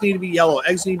 the eggs need to be yellow.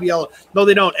 Eggs need to be yellow. No,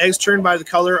 they don't. Eggs turn by the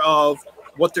color of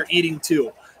what they're eating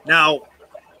too. Now,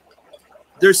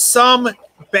 there's some,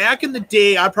 back in the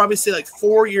day, I'd probably say like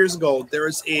 4 years ago, there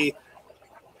was a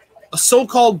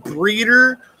so-called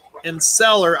breeder and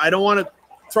seller. I don't want to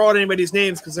throw out anybody's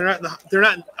names because they're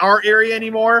not in our area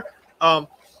anymore.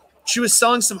 She was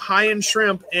selling some high-end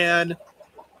shrimp, and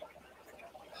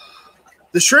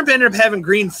the shrimp ended up having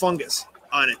green fungus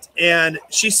on it. And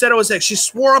she said it was eggs. She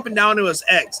swore up and down it was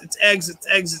eggs. It's eggs, it's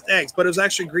eggs, it's eggs. But it was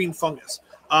actually green fungus.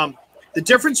 The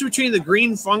difference between the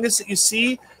green fungus that you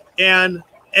see and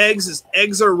eggs is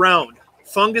eggs are round.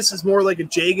 Fungus is more like a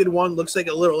jagged one. Looks like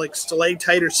a little like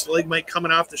stalactite or stalagmite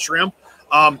coming off the shrimp.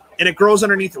 And it grows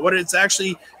underneath it. What it's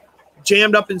actually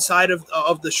jammed up inside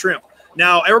of the shrimp.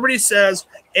 Now, everybody says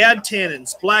add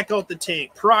tannins, black out the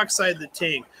tank, peroxide the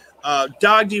tank,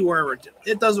 dog dewormer.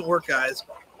 It doesn't work, guys.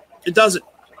 It doesn't.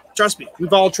 Trust me.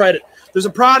 We've all tried it. There's a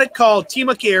product called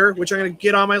Neocaridina, which I'm going to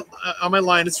get on my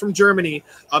line. It's from Germany.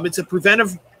 It's a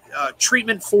preventive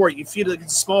treatment for it. You feed it like a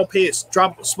small paste,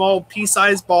 drop a small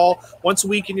pea-sized ball once a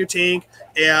week in your tank,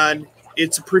 and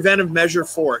it's a preventive measure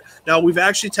for it. Now, we've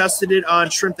actually tested it on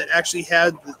shrimp that actually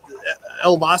had the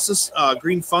Elvasis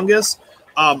green fungus.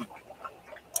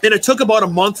 And it took about a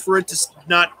month for it to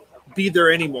not be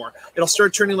there anymore. It'll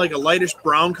start turning like a lightish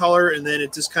brown color, and then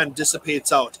it just kind of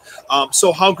dissipates out.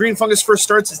 So how green fungus first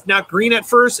starts, it's not green at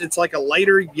first. It's like a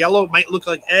lighter yellow. It might look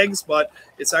like eggs, but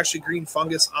it's actually green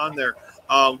fungus on there.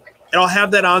 And I'll have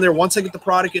that on there. Once I get the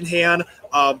product in hand,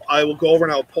 I will go over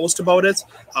and I'll post about it.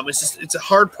 It's a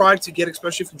hard product to get,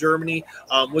 especially from Germany,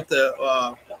 with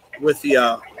the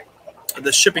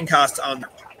shipping costs on there.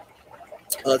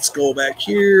 Let's go back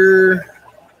here.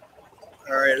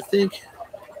 All right, I think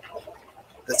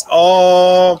that's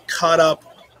all caught up.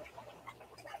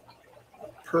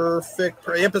 Perfect.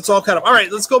 Yep, it's all caught up. All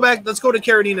right, let's go back. Let's go to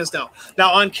caridinas now.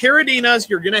 Now, on caridinas,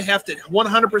 you're going to have to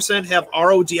 100% have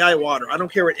RODI water. I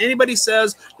don't care what anybody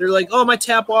says. They're like, oh, my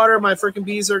tap water, my freaking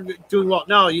bees are doing well.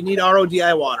 No, you need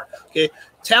RODI water. Okay,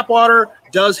 tap water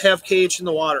does have KH in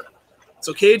the water.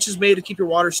 So KH is made to keep your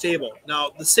water stable. Now,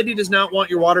 the city does not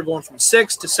want your water going from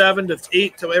 6 to 7 to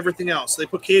 8 to everything else. So they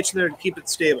put KH in there to keep it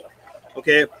stable.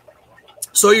 Okay,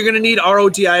 so you're going to need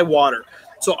RODI water.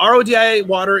 So RODI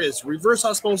water is reverse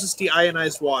osmosis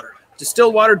deionized water.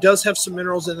 Distilled water does have some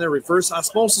minerals in there. Reverse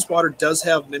osmosis water does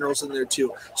have minerals in there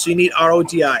too. So you need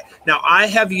RODI. Now, I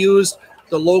have used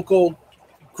the local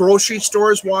grocery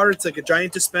store's water. It's like a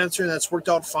giant dispenser, and that's worked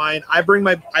out fine. I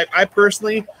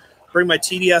personally bring my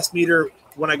TDS meter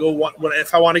when I go,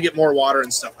 if I want to get more water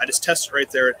and stuff. I just test it right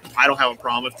there. I don't have a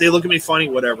problem. If they look at me funny,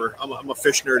 whatever. I'm a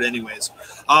fish nerd anyways.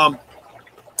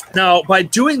 Now, by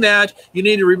doing that, you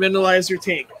need to remineralize your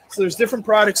tank. So there's different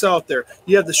products out there.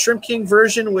 You have the Shrimp King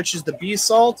version, which is the B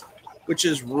salt, which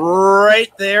is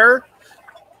right there.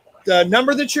 The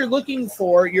number that you're looking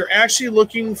for, you're actually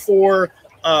looking for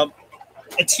a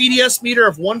TDS meter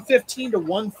of 115 to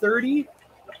 130.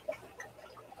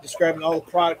 Describing all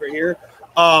the product right here,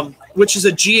 which is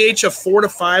a GH of 4 to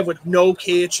 5 with no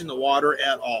KH in the water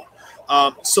at all.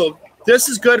 So this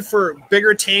is good for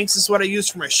bigger tanks. This is what I use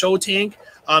for my show tank.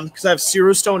 Because I have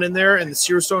Zero Stone in there, and the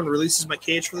Zero Stone releases my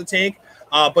KH for the tank.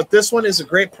 But this one is a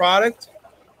great product.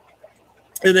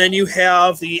 And then you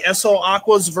have the SO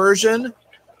Aqua's version,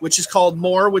 which is called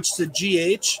More, which is a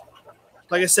GH.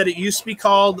 Like I said, it used to be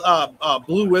called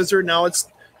Blue Wizard. Now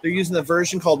they're using the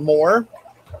version called More.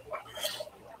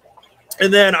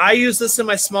 And then I use this in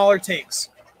my smaller tanks.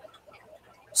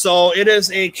 So it is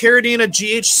a Caridina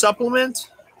GH supplement.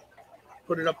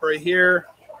 Put it up right here.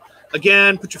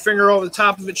 Again, put your finger over the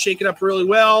top of it, shake it up really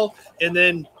well, and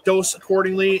then dose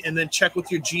accordingly, and then check with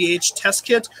your GH test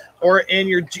kit or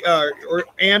your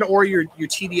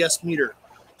TDS meter.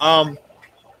 Now,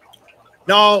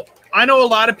 I know a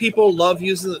lot of people love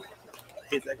using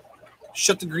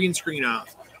shut the green screen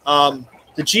off.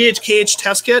 The GHKH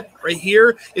test kit right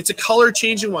here, it's a color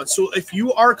changing one. So if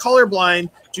you are colorblind,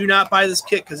 do not buy this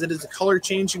kit because it is a color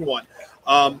changing one.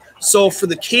 So for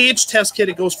the KH test kit,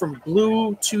 it goes from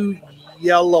blue to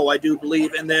yellow, I do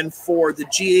believe. And then for the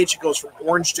GH, it goes from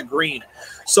orange to green.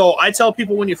 So I tell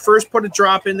people when you first put a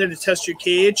drop in there to test your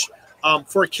KH,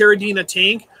 for a Caridina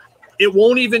tank, it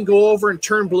won't even go over and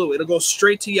turn blue. It'll go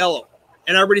straight to yellow.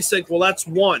 And everybody's like, well, that's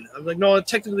 1. I'm like, no,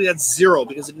 technically that's 0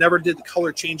 because it never did the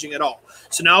color changing at all.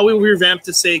 So now we revamped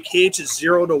to say KH is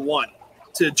 0 to 1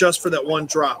 to adjust for that 1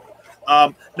 drop.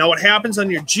 Now what happens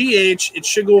on your GH, it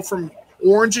should go from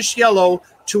orangish yellow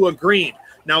to a green.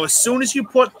 Now, as soon as you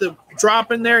put the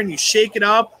drop in there and you shake it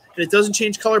up and it doesn't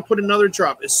change color, put another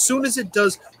drop. As soon as it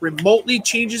does remotely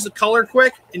changes the color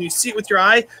quick and you see it with your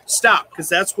eye, stop, because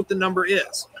that's what the number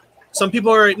is. Some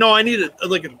people are like, no, I need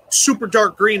like a super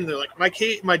dark green. And they're like, my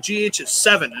GH is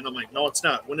 7. And I'm like, no, it's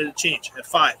not. When did it change? At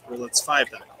 5. Well, it's 5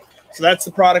 then. So that's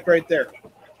the product right there.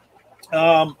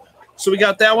 So we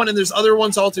got that one, and there's other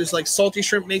ones out there. There's like Salty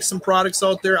Shrimp makes some products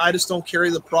out there. I just don't carry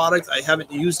the product. I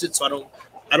haven't used it, so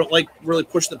I don't like really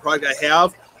pushing the product I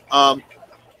have.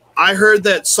 I heard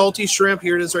that Salty Shrimp,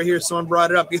 here it is right here, someone brought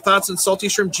it up. Your thoughts on Salty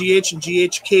Shrimp GH and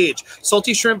GHKH?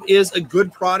 Salty Shrimp is a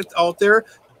good product out there.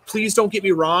 Please don't get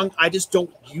me wrong. I just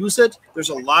don't use it. There's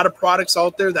a lot of products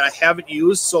out there that I haven't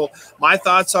used. So my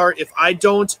thoughts are, if I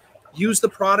don't use the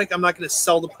product, I'm not going to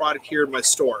sell the product here in my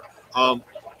store.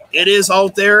 It is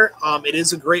out there. It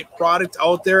is a great product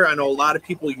out there. I know a lot of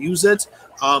people use it.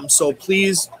 So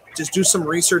please just do some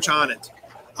research on it.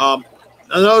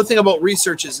 Another thing about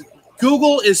research is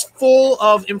Google is full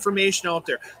of information out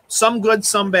there. Some good,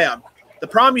 some bad. The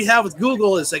problem you have with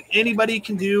Google is like anybody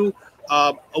can do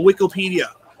a Wikipedia.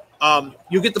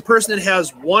 You get the person that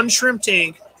has one shrimp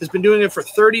tank, has been doing it for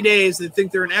 30 days, they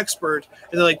think they're an expert,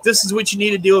 and they're like, this is what you need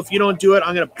to do. If you don't do it,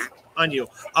 I'm going to on you.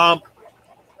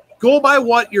 Go by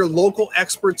what your local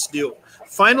experts do.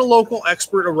 Find a local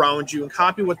expert around you and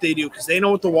copy what they do because they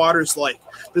know what the water's like.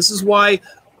 This is why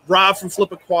Rob from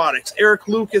Flip Aquatics, Eric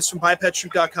Lucas from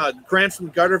BipedShoot.com, Grant from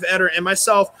Gutter of Eder, and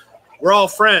myself, we're all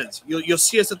friends. You'll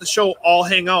see us at the show all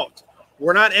hang out.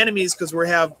 We're not enemies because we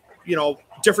have,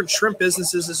 different shrimp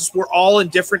businesses. We're all in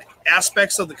different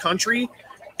aspects of the country,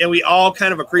 and we all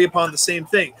kind of agree upon the same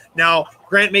thing. Now,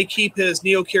 Grant may keep his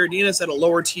Neocaridinas at a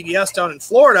lower TDS down in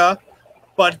Florida,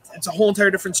 but it's a whole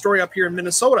entire different story up here in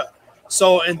Minnesota.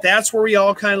 So, and that's where we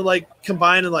all kind of like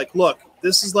combine and like, look,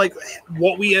 this is like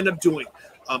what we end up doing.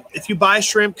 If you buy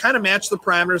shrimp, kind of match the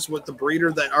parameters with the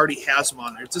breeder that already has them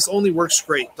on there. It just only works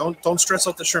great. Don't stress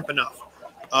out the shrimp enough.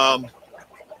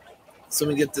 So let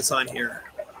me get this on here.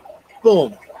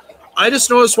 Boom. I just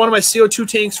noticed one of my CO2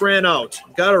 tanks ran out.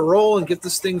 Got to roll and get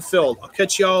this thing filled. I'll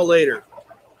catch you all later.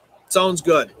 Sounds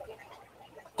good.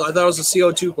 I thought it was a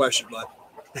CO2 question, but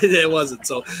it wasn't.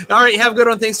 So, all right, have a good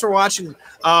one. Thanks for watching.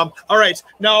 All right,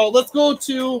 now let's go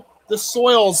to the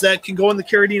soils that can go in the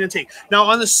Caridina tank. Now,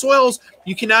 on the soils,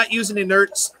 you cannot use an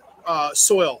inert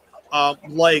soil.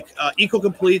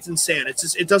 Eco-Complete and sand.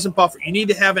 It doesn't buffer. You need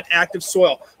to have an active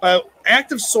soil.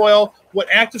 Active soil, what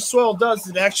active soil does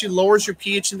is it actually lowers your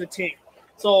pH in the tank.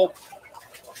 So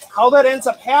how that ends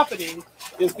up happening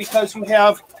is because you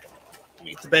have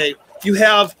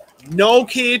no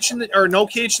pH in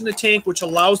the tank, which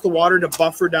allows the water to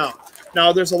buffer down.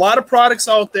 Now, there's a lot of products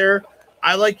out there.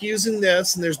 I like using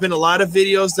this, and there's been a lot of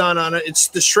videos done on it. It's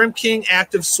the Shrimp King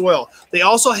Active Soil. They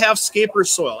also have Scaper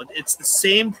Soil. It's the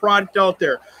same product out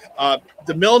there.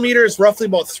 The millimeter is roughly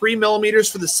about 3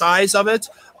 millimeters for the size of it.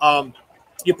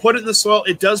 You put it in the soil.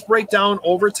 It does break down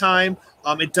over time.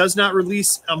 It does not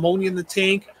release ammonia in the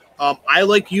tank. I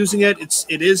like using it.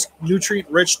 It is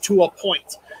nutrient rich to a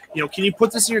point. You know, can you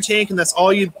put this in your tank and that's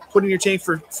all you put in your tank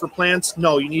for plants?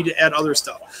 No, you need to add other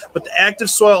stuff. But the active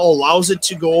soil allows it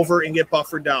to go over and get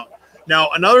buffered down.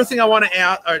 Now, another thing I want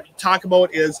to talk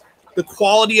about is the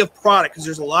quality of product, because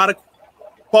there's a lot of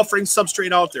buffering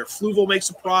substrate out there. Fluval makes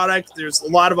a product. There's a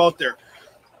lot of out there.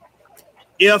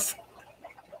 If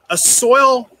a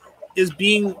soil is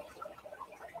being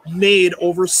made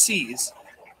overseas,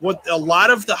 what a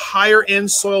lot of the higher end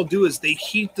soil do is they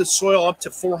heat the soil up to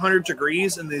 400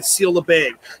 degrees and they seal the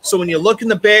bag. So when you look in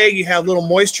the bag, you have little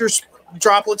moisture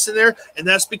droplets in there, and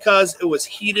that's because it was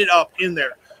heated up in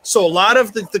there. So a lot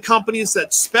of the companies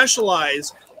that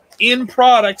specialize in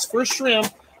products for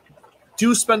shrimp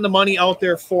do spend the money out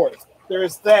there for it.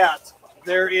 There's that.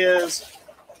 There is,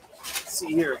 let's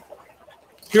see here.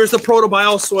 Here's the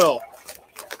Protobio soil.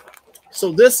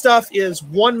 So this stuff is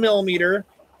 1 millimeter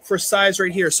for size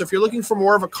right here. So if you're looking for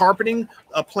more of a carpeting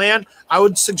plant, I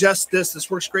would suggest this. This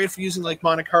works great for using like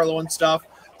Monte Carlo and stuff.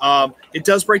 It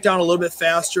does break down a little bit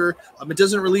faster. It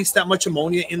doesn't release that much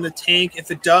ammonia in the tank.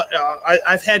 If it does,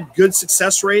 I've had good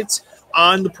success rates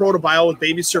on the Protobio with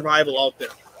baby survival out there.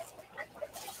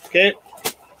 Okay.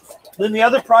 Then the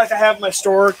other product I have in my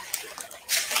store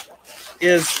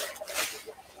is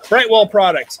Brightwell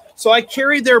products. So I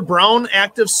carry their brown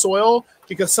active soil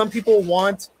because some people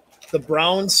want the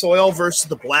brown soil versus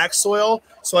the black soil.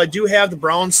 So I do have the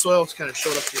brown soil. It's kind of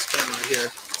showed up this camera right here.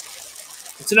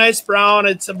 It's a nice brown.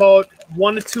 It's about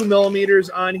 1 to 2 millimeters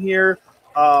on here.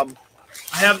 I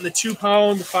have it in the 2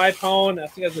 pound, the 5 pound. I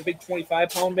think I have the big 25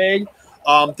 pound bag.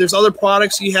 There's other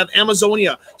products. You have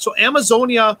Amazonia. So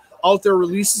Amazonia out there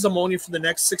releases ammonia for the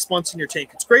next 6 months in your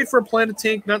tank. It's great for a planted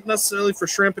tank, not necessarily for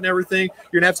shrimp and everything.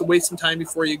 You're gonna have to wait some time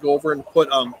before you go over and put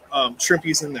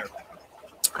shrimpies in there.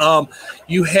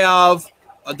 You have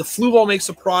the Fluval makes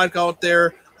a product out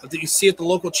there that you see at the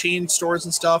local chain stores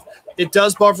and stuff. It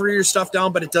does buffer your stuff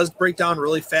down, but it does break down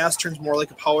really fast, turns more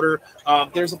like a powder.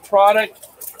 There's a product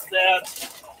that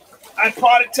I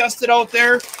product tested out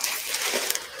there.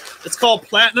 It's called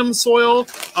Platinum Soil.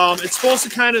 It's supposed to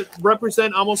kind of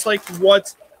represent almost like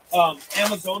what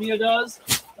Amazonia does.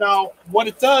 Now, what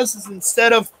it does is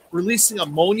instead of releasing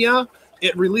ammonia,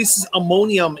 it releases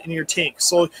ammonium in your tank.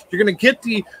 So you're going to get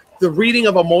the reading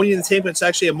of ammonia in the tank, but it's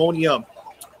actually ammonium.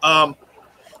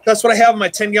 That's what I have in my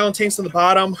 10-gallon tanks on the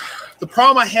bottom. The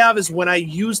problem I have is when I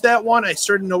use that one, I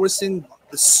started noticing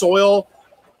the soil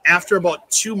after about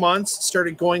 2 months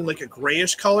started going like a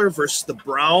grayish color versus the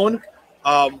brown.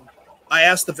 I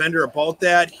asked the vendor about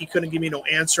that. He couldn't give me no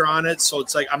answer on it. So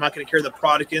it's like, I'm not going to carry the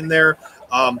product in there.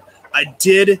 I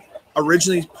did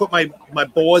originally put my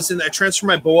boas in. I transferred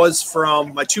my boas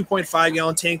from my 2.5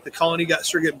 gallon tank. The colony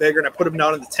started getting bigger, and I put them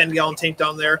down in the 10 gallon tank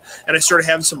down there, and I started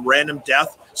having some random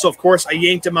death. So of course I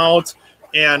yanked them out,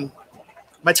 and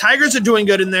my tigers are doing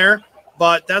good in there,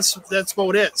 but that's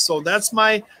about it. So that's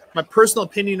my personal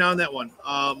opinion on that one.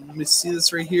 Let me see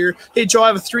this right here. Hey Joe, I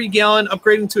have a 3 gallon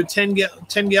upgrading to a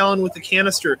 10 gallon with the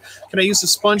canister. Can I use a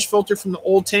sponge filter from the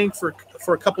old tank for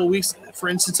a couple of weeks? For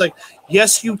instance, like,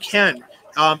 yes, you can.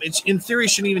 It's in theory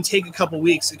shouldn't even take a couple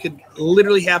weeks. It could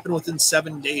literally happen within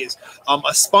 7 days.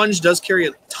 A sponge does carry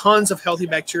tons of healthy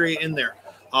bacteria in there.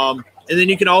 And then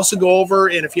you can also go over,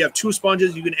 and if you have 2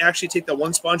 sponges, you can actually take that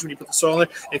 1 sponge when you put the soil in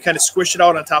there and kind of squish it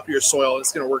out on top of your soil.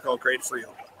 It's going to work out great for you.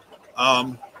 All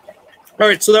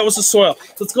right, so that was the soil.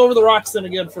 Let's go over the rocks then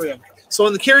again for you. So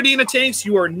in the Caridina tanks,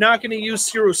 you are not going to use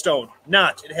Zero Stone.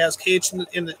 It has KH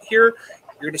in the here.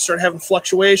 You're going to start having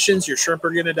fluctuations. Your shrimp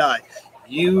are going to die.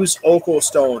 Use Oko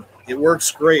Stone. It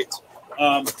works great.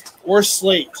 Or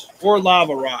slate or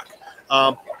lava rock.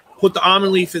 Put the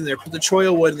almond leaf in there. Put the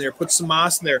cholla wood in there. Put some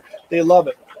moss in there. They love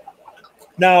it.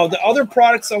 Now, the other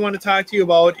products I want to talk to you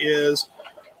about is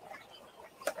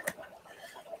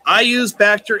I use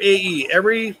Bacter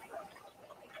AE.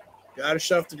 Gotta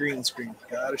shut off the green screen.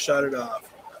 Gotta shut it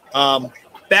off.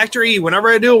 Bacter AE. Whenever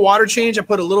I do a water change, I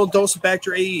put a little dose of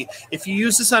Bacter AE. If you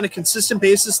use this on a consistent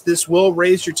basis, this will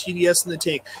raise your TDS in the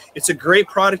tank. It's a great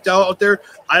product out there.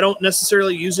 I don't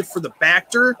necessarily use it for the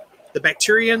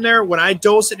bacteria in there. When I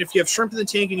dose it, if you have shrimp in the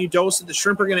tank and you dose it, the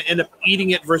shrimp are going to end up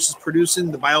eating it versus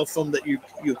producing the biofilm that you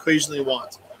occasionally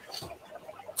want.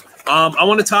 I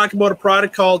want to talk about a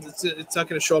product called, it's not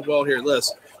going to show up well here,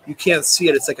 Liz. You can't see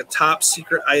it. It's like a top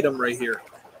secret item right here.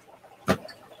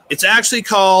 It's actually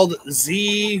called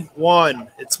Z1.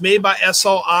 It's made by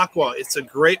SL Aqua. It's a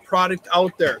great product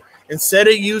out there. Instead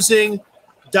of using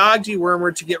dog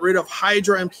dewormer to get rid of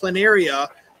Hydra and Planaria,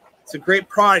 it's a great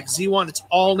product. Z1, it's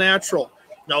all natural.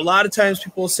 Now, a lot of times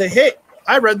people will say, hey,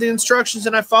 I read the instructions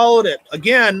and I followed it.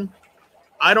 Again,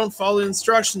 I don't follow the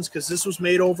instructions because this was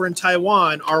made over in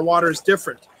Taiwan. Our water is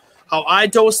different. How I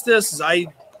dose this is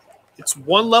it's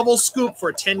 1 level scoop for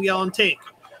a 10-gallon tank.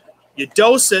 You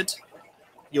dose it,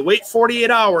 you wait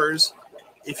 48 hours.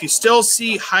 If you still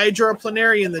see Hydra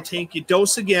Planaria in the tank, you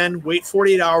dose again, wait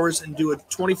 48 hours, and do a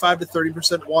 25 to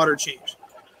 30% water change.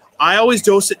 I always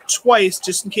dose it twice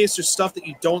just in case there's stuff that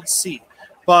you don't see.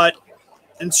 But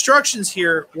instructions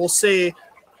here will say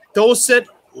dose it,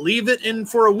 leave it in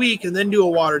for a week, and then do a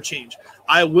water change.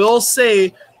 I will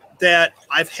say that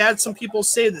I've had some people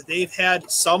say that they've had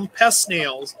some pest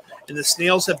snails, and the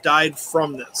snails have died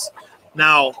from this.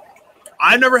 Now,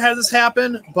 I've never had this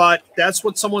happen, but that's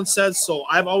what someone says. So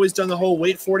I've always done the whole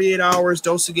wait 48 hours,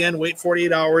 dose again, wait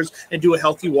 48 hours, and do a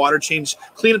healthy water change.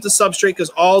 Clean up the substrate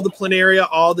because all the planaria,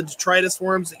 all the detritus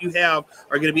worms that you have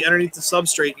are going to be underneath the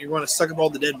substrate. You're going to suck up all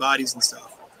the dead bodies and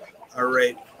stuff. All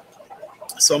right.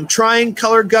 So I'm trying,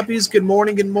 Color Guppies, good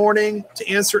morning, to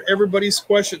answer everybody's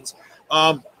questions.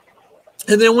 And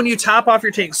then when you top off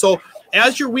your tank, so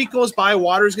as your week goes by,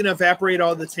 water is going to evaporate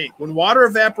out of the tank. When water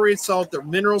evaporates out, the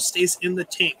mineral stays in the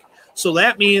tank. So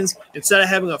that means instead of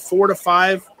having a 4 to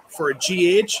 5 for a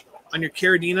GH on your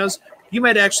caridinas, you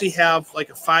might actually have like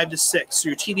a 5 to 6. So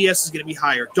your TDS is going to be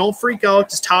higher. Don't freak out.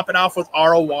 Just top it off with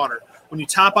RO water. When you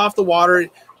top off the water,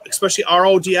 especially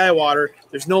RO DI water,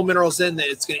 there's no minerals in that.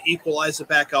 It's going to equalize it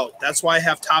back out. That's why I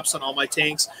have tops on all my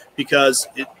tanks, because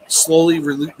it slowly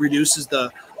reduces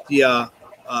the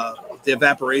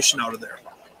evaporation out of there.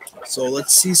 So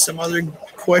let's see some other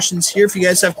questions here. If you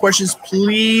guys have questions,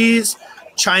 please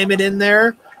chime it in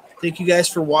there. Thank you guys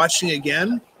for watching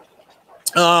again.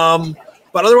 But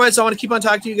otherwise, I want to keep on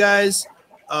talking to you guys.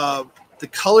 The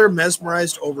color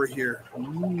mesmerized over here.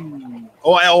 Ooh.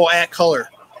 At color.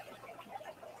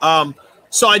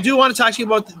 So I do want to talk to you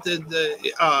about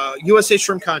the USA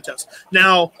Shrimp Contest.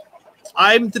 Now,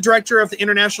 I'm the director of the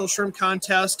International Shrimp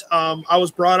Contest. I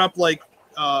was brought up like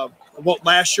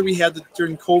last year we had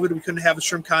during COVID, we couldn't have a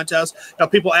shrimp contest. Now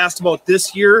people asked about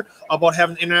this year about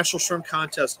having the International Shrimp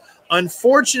Contest.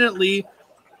 Unfortunately,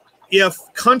 if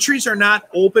countries are not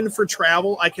open for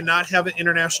travel, I cannot have an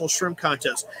International Shrimp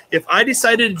Contest. If I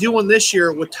decided to do one this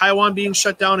year with Taiwan being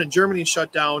shut down and Germany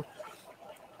shut down,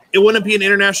 it wouldn't be an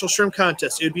International Shrimp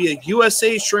Contest. It would be a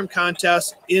USA Shrimp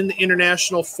Contest in the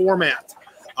international format.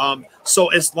 So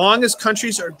as long as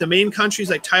the main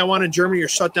countries like Taiwan and Germany are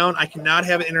shut down, I cannot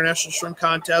have an International Shrimp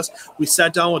Contest. We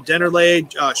sat down with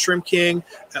Dennerley, Shrimp King,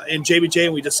 and JBJ,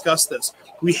 and we discussed this.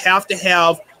 We have to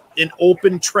have an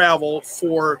open travel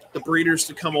for the breeders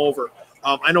to come over.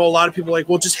 I know a lot of people are like,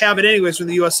 well, just have it anyways from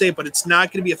the USA, but it's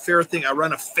not going to be a fair thing. I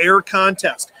run a fair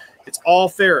contest. It's all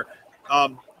fair.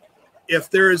 If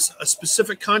there's a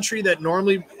specific country that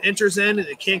normally enters in and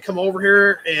it can't come over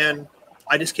here, and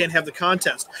I just can't have the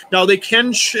contest. Now, they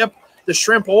can ship the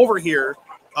shrimp over here,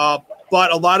 but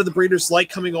a lot of the breeders like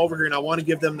coming over here, and I want to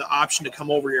give them the option to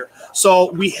come over here.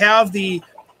 So we have the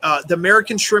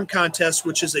American Shrimp Contest,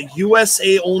 which is a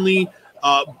USA-only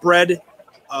bred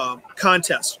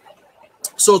contest.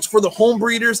 So it's for the home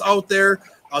breeders out there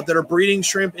that are breeding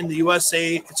shrimp in the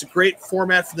USA. It's a great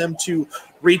format for them to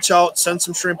reach out, send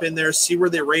some shrimp in there, see where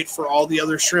they rate for all the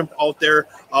other shrimp out there.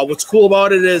 What's cool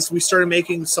about it is we started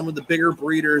making some of the bigger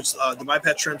breeders, the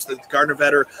MyPet Shrimps, the Gardner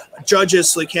Vetter judges,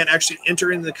 so they can't actually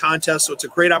enter in the contest. So it's a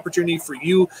great opportunity for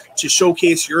you to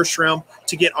showcase your shrimp,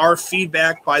 to get our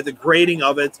feedback by the grading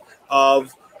of it,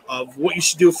 of what you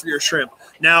should do for your shrimp.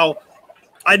 Now,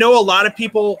 I know a lot of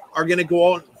people are going to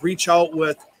go out and reach out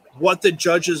with what the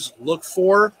judges look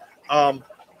for.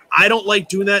 I don't like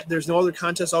doing that. There's no other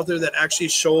contest out there that actually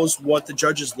shows what the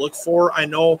judges look for. I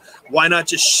know, why not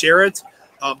just share it?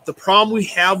 The problem we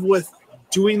have with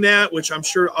doing that, which I'm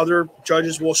sure other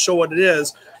judges will show what it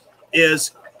is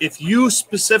if you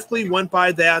specifically went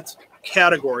by that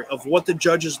category of what the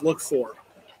judges look for,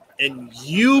 and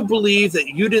you believe that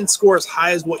you didn't score as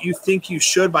high as what you think you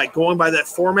should by going by that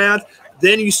format,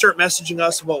 Then you start messaging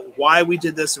us about why we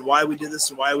did this and why we did this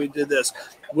and why we did this.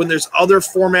 When there's other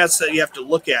formats that you have to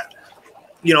look at,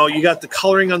 you know, you got the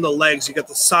coloring on the legs, you got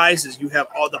the sizes, you have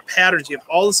all the patterns, you have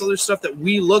all this other stuff that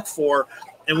we look for,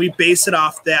 and we base it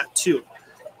off that too.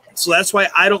 So that's why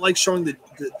I don't like showing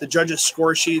the judges'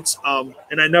 score sheets,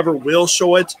 and I never will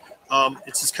show it.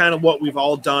 It's just kind of what we've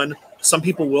all done. Some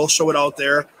people will show it out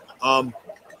there.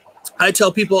 I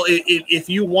tell people if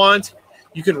you want,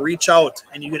 you can reach out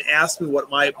and you can ask me what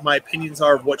my opinions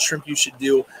are of what shrimp you should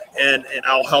do, and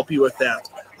I'll help you with that.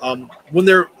 When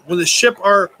the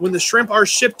shrimp are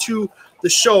shipped to the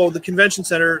show, the convention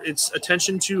center, it's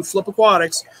attention to Flip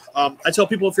Aquatics. I tell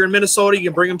people if you're in Minnesota, you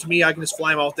can bring them to me. I can just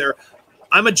fly them out there.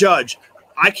 I'm a judge.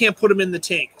 I can't put them in the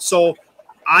tank, so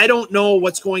I don't know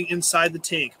what's going inside the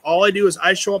tank. All I do is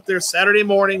I show up there Saturday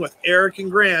morning with Eric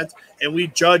and Grant, and we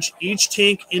judge each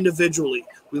tank individually.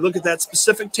 We look at that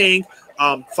specific tank.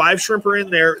 5 shrimp are in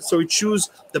there, so we choose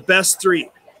the best 3.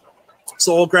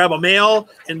 So we'll grab a male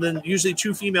and then usually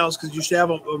 2 females, because you should have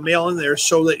a male in there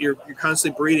so that you're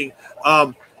constantly breeding.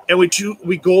 And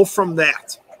we go from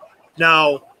that.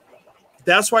 Now,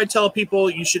 that's why I tell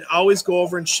people you should always go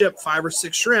over and ship 5 or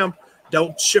 6 shrimp.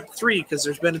 Don't ship 3, because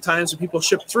there's been times when people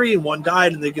ship 3 and 1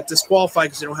 died and they get disqualified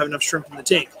because they don't have enough shrimp in the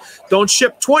tank. Don't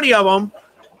ship 20 of them,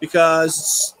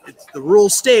 because the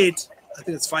rules state, I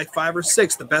think it's 5 or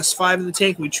 6, the best 5 in the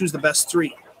tank. We choose the best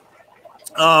 3.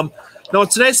 Now,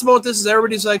 what's nice about this is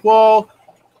everybody's like, well,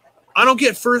 I don't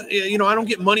get I don't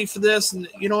get money for this, and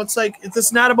it's like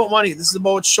it's not about money. This is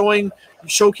about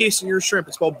showcasing your shrimp.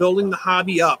 It's about building the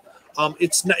hobby up.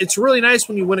 It's really nice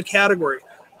when you win a category.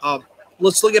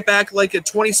 Let's look at back like at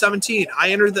 2017. I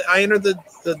entered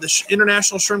the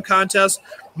international shrimp contest.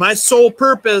 My sole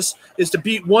purpose is to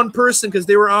beat one person, because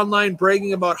they were online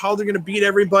bragging about how they're going to beat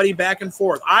everybody back and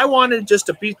forth. I wanted just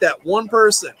to beat that one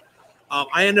person.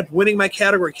 I ended up winning my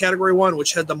category 1,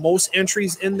 which had the most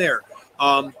entries in there.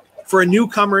 For a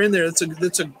newcomer in there,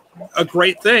 that's a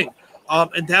great thing.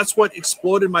 And that's what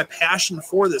exploded my passion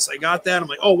for this. I got that. I'm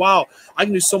like, oh, wow, I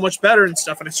can do so much better and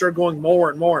stuff. And I started going more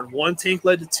and more. And 1 tank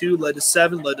led to 2, led to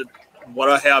 7, led to what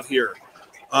I have here.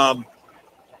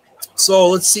 So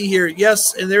let's see here.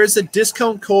 Yes, and there is a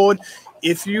discount code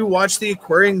if you watch the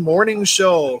Aquarium Morning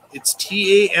Show. It's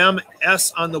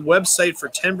TAMS on the website for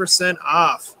 10%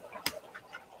 off.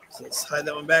 So let's hide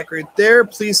that one back right there.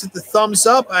 Please hit the thumbs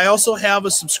up. I also have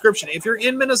a subscription. If you're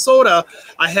in Minnesota,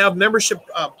 I have membership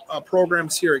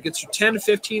programs here. It gets you 10,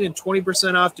 15, and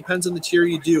 20% off. Depends on the tier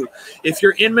you do. If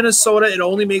you're in Minnesota, it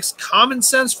only makes common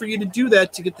sense for you to do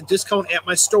that to get the discount at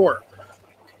my store.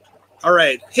 All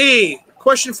right. Hey,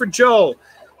 question for Joe.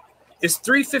 Is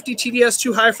 350 TDS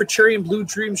too high for cherry and blue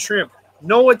dream shrimp?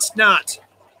 No, it's not.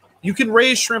 You can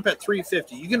raise shrimp at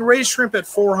 350. You can raise shrimp at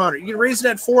 400. You can raise it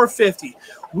at 450.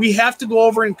 We have to go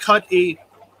over and cut a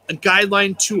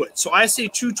guideline to it. So I say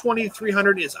 220 to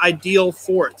 300 is ideal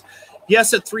for it.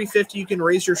 Yes, at 350, you can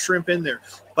raise your shrimp in there.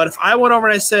 But if I went over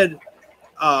and I said,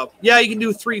 yeah, you can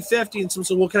do 350, and someone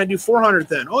said, well, can I do 400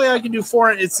 then? Oh, yeah, I can do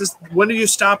 400. It's just, when do you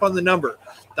stop on the number?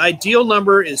 The ideal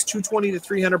number is 220 to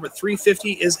 300, but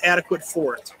 350 is adequate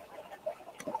for it.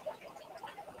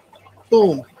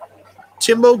 Boom.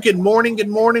 Timbo, good morning. Good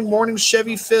morning. Morning,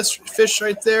 Chevy fish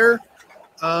right there.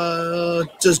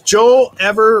 Does Joe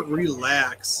ever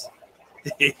relax?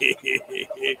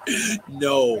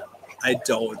 No, I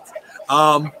don't.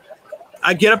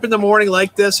 I get up in the morning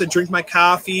like this. I drink my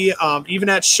coffee. Even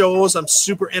at shows, I'm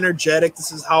super energetic.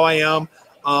 This is how I am.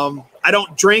 I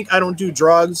don't drink. I don't do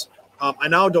drugs. I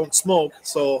now don't smoke,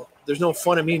 so there's no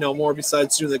fun in me no more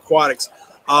besides doing the aquatics.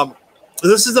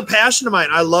 This is a passion of mine.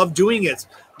 I love doing it.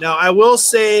 Now, I will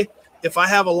say, if I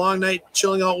have a long night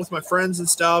chilling out with my friends and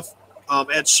stuff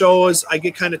at shows, I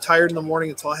get kind of tired in the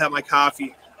morning until I have my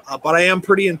coffee. But I am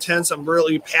pretty intense. I'm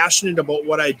really passionate about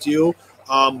what I do.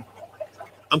 I'm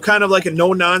kind of like a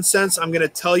no-nonsense. I'm going to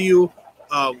tell you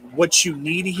what you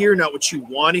need to hear, not what you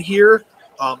want to hear.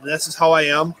 This is how I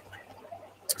am.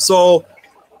 So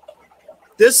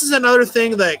this is another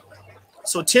thing that –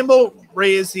 so Timbo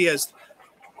raised, he has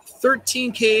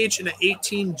 13 KH and an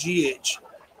 18 GH.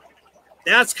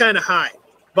 That's kind of high.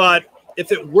 But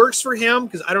if it works for him,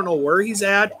 because I don't know where he's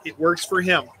at, it works for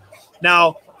him.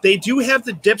 Now, they do have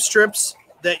the dip strips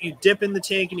that you dip in the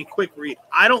tank and you quick read.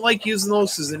 I don't like using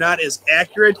those because they're not as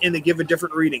accurate and they give a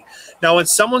different reading. Now, when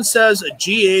someone says a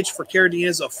GH for caridina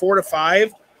is a 4 to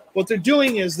 5, what they're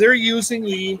doing is they're using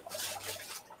the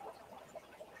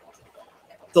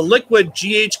liquid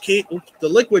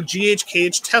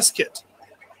GHKH test kit.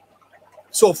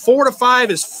 So 4 to 5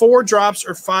 is 4 drops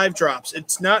or 5 drops.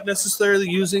 It's not necessarily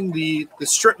using the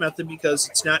strip method because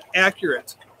it's not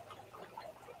accurate.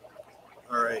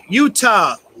 All right,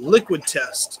 Utah liquid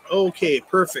test. Okay,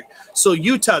 perfect. So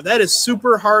Utah, that is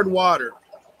super hard water.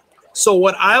 So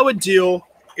what I would do,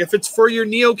 if it's for your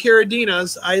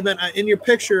Neocaridinas, in your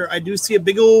picture, I do see a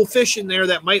big old fish in there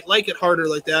that might like it harder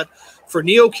like that. For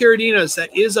Neocaridinas,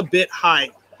 that is a bit high.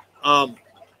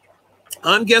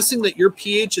 I'm guessing that your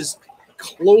pH is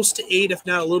close to 8, if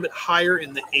not a little bit higher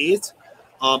in the 8.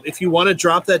 If you want to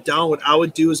drop that down, what I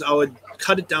would do is I would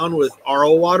cut it down with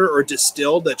RO water or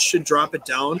distilled. That should drop it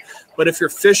down. But if your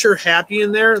fish are happy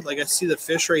in there, like I see the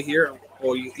fish right here.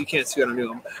 Oh, you can't see what I'm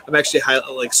doing. I'm actually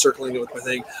circling it with my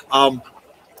thing.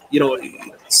 You know,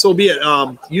 so be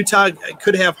it. Utah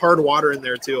could have hard water in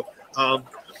there too.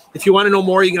 If you want to know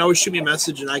more, you can always shoot me a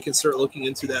message and I can start looking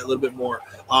into that a little bit more.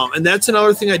 And that's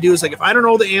another thing I do is, like, if I don't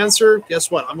know the answer,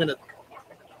 guess what? I'm going to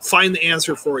find the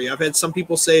answer for you. I've had some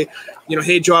people say, you know,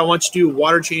 hey, Joe, I want you to do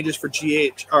water changes for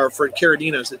GH or for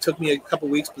caridinas. It took me a couple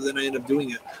weeks, but then I ended up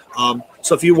doing it.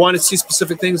 So if you want to see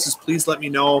specific things, just please let me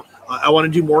know. I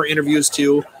want to do more interviews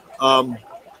too.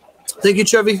 Thank you,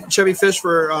 Chevy Fish,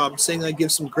 for saying I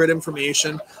give some grid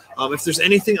information. If there's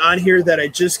anything on here that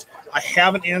I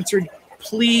haven't answered,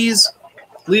 please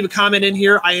leave a comment in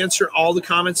here. I answer all the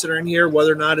comments that are in here,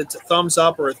 whether or not it's a thumbs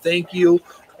up or a thank you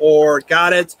or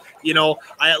got it. You know,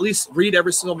 I at least read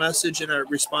every single message and I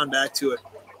respond back to it.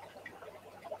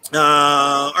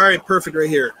 All right, perfect right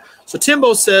here. So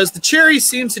Timbo says, the cherry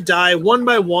seems to die one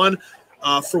by one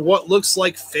for what looks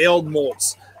like failed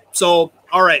molts. So,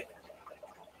 all right.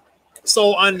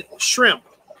 So on shrimp,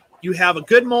 you have a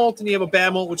good molt and you have a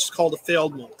bad molt, which is called a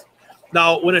failed molt.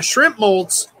 Now, when a shrimp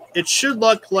molts, it should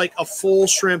look like a full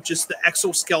shrimp, just the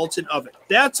exoskeleton of it.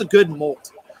 That's a good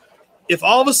molt. If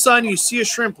all of a sudden you see a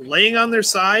shrimp laying on their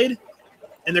side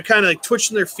and they're kind of like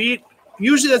twitching their feet,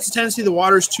 usually that's a tendency the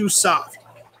water's too soft.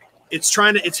 It's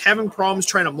having problems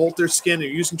trying to molt their skin. They're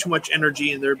using too much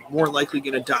energy and they're more likely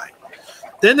going to die.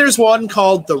 Then there's one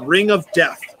called the ring of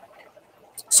death.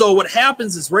 So what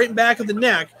happens is right in back of the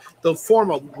neck, they'll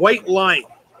form a white line.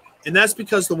 And that's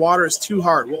because the water is too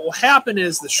hard. What will happen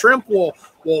is the shrimp will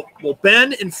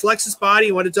bend and flex its body.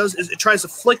 And what it does is it tries to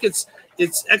flick its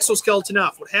exoskeleton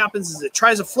off. What happens is it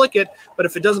tries to flick it, but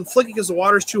if it doesn't flick it because the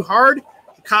water is too hard,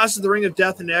 it causes the ring of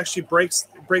death and it actually breaks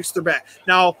their back.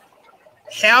 Now,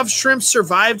 have shrimp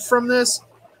survived from this?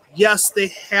 Yes, they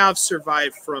have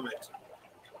survived from it.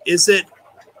 Is it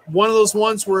one of those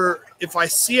ones where if I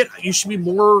see it, you should be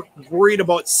more worried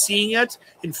about seeing it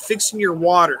and fixing your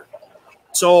water?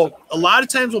 So a lot of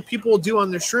times what people will do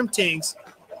on their shrimp tanks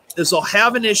is they'll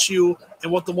have an issue,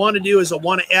 and what they'll want to do is they'll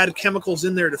want to add chemicals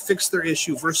in there to fix their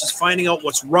issue versus finding out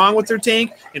what's wrong with their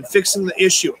tank and fixing the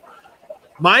issue.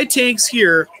 My tanks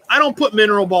here, I don't put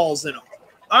mineral balls in them.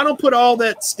 I don't put all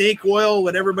that snake oil,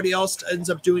 what everybody else ends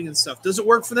up doing and stuff. Does it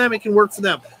work for them? It can work for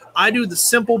them. I do the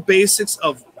simple basics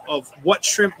of what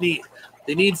shrimp need.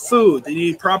 They need food. They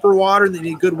need proper water. And they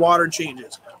need good water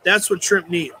changes. That's what shrimp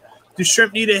need. Do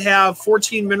shrimp need to have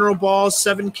 14 mineral balls,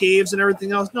 7 caves, and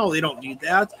everything else? No, they don't need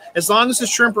that. As long as the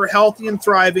shrimp are healthy and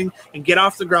thriving and get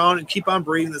off the ground and keep on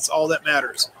breeding, that's all that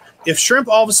matters. If shrimp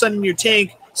all of a sudden in your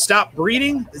tank stop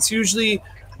breeding, it's usually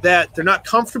that they're not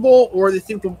comfortable or they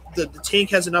think the tank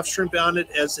has enough shrimp on it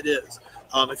as it is.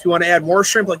 If you want to add more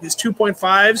shrimp, like these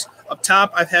 2.5s up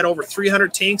top, I've had over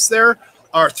 300 tanks there,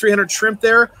 or 300 shrimp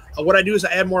there. What I do is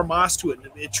I add more moss to it.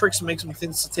 It tricks and makes me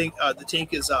think the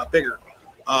tank is bigger.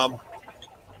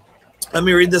 Let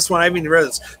me read this one. I haven't even read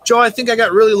this. Joe, I think I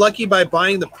got really lucky by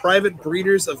buying the private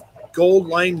breeders of gold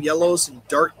line yellows and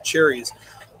dark cherries.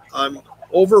 I'm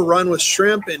overrun with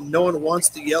shrimp and no one wants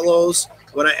the yellows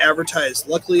when I advertise.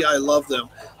 Luckily, I love them.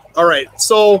 All right,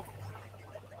 so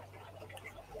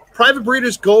private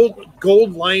breeders gold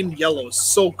line yellows.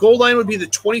 So gold line would be the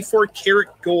 24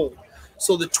 karat gold.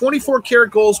 So the 24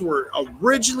 karat golds were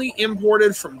originally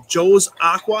imported from Joe's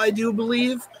Aqua, I do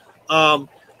believe.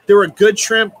 They were a good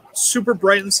shrimp, super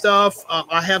bright and stuff.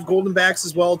 I have golden backs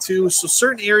as well too. So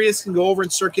certain areas can go over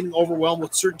and start getting overwhelmed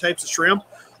with certain types of shrimp.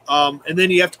 And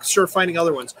then you have to start finding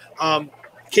other ones.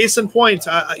 Case in point,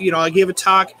 I gave a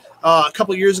talk a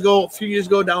few years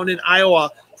ago down in Iowa,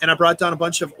 and I brought down a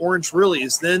bunch of orange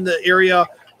rillies. Then the area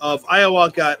of Iowa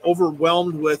got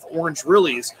overwhelmed with orange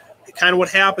rillies. Kind of what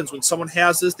happens when someone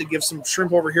has this, they give some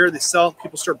shrimp over here, they sell it,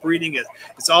 people start breeding it.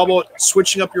 It's all about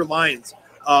switching up your lines.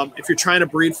 If you're trying to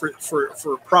breed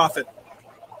for profit,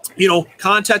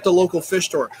 contact a local fish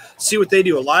store, see what they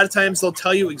do. A lot of times they'll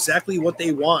tell you exactly what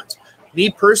they want. Me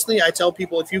personally, I tell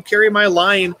people, if you carry my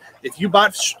line, if you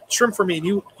bought shrimp for me and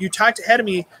you talked ahead of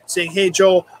me saying, hey,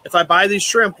 Joe, if I buy these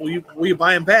shrimp, will you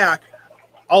buy them back?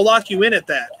 I'll lock you in at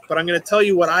that. But I'm going to tell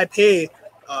you what I pay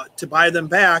to buy them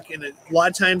back. And a lot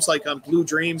of times, like on blue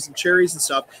dreams and cherries and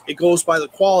stuff, it goes by the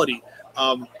quality.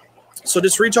 So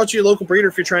just reach out to your local breeder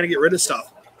if you're trying to get rid of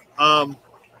stuff.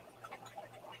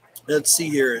 Let's see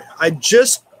here. I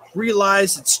just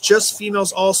realized it's just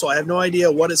females also. I have no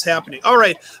idea what is happening. All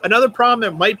right. Another problem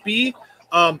that might be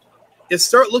is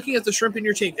start looking at the shrimp in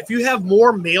your tank. If you have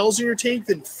more males in your tank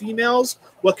than females,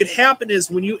 what could happen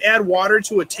is when you add water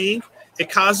to a tank,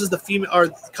 it causes the female or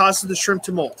causes the shrimp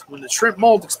to molt. When the shrimp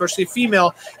molt, especially a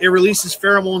female, it releases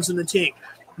pheromones in the tank.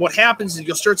 What happens is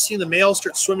you'll start seeing the males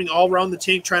start swimming all around the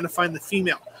tank trying to find the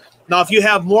female. Now, if you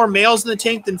have more males in the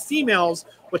tank than females,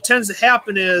 what tends to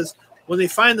happen is when they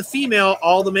find the female,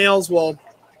 all the males will,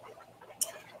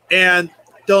 and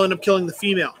they'll end up killing the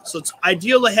female. So it's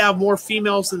ideal to have more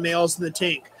females than males in the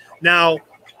tank. Now,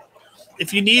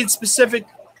 if you need specific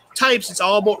types, it's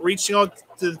all about reaching out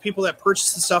to the people that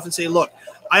purchase the stuff and say, look,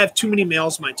 I have too many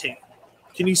males in my tank.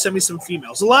 Can you send me some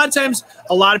females? A lot of times,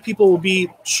 a lot of people will be,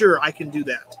 sure, I can do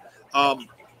that.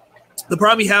 The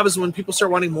problem you have is when people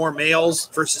start wanting more males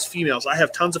versus females. I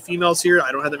have tons of females here.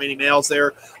 I don't have that many males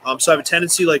there. So I have a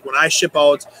tendency, like when I ship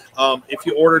out, if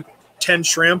you order 10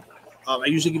 shrimp, I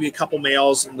usually give you a couple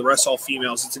males and the rest all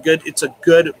females. It's a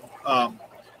good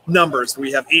numbers.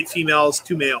 We have 8 females,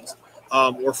 2 males,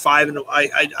 or 5. And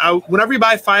I whenever you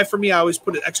buy 5 from me, I always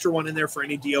put an extra one in there for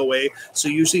any DOA. So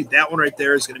usually that one right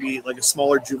there is going to be like a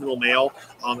smaller juvenile male.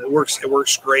 It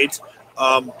works great.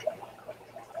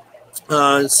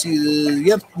 Let's see.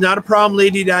 Yep, not a problem,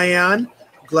 Lady Diane.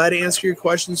 Glad to answer your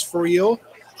questions for you.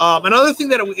 Another thing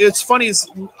that it's funny is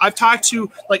I've talked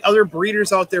to like other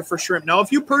breeders out there for shrimp. Now,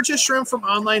 if you purchase shrimp from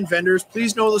online vendors,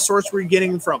 please know the source where you're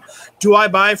getting them from. Do I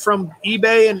buy from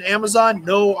eBay and Amazon?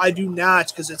 No, I do not,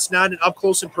 because it's not an up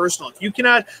close and personal. If you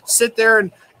cannot sit there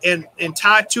and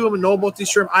talk to them and know about these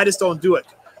shrimp, I just don't do it.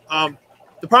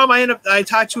 The problem I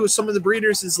talk to with some of the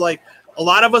breeders is like a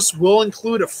lot of us will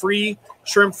include a free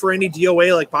shrimp for any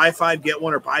DOA, like buy 5 get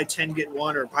 1 or buy 10 get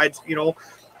 1 or buy, But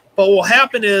what will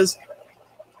happen is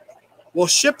we'll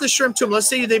ship the shrimp to them. Let's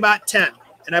say they bought 10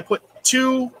 and I put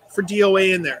 2 for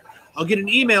DOA in there. I'll get an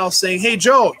email saying, hey,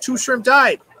 Joe, 2 shrimp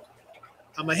died.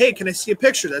 I'm like, hey, can I see a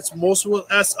picture? That's most of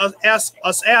what us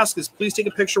ask is please take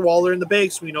a picture while they're in the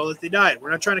bag so we know that they died.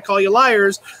 We're not trying to call you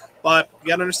liars, but you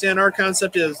got to understand our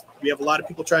concept is we have a lot of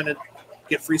people trying to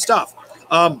get free stuff.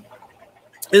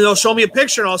 And they'll show me a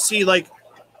picture and I'll see like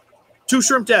 2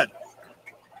 shrimp dead.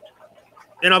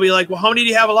 And I'll be like, well, how many do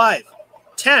you have alive?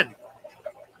 10.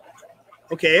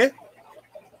 Okay.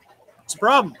 It's a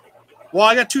problem. Well,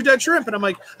 I got 2 dead shrimp. And I'm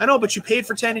like, I know, but you paid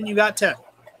for 10 and you got 10.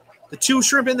 The 2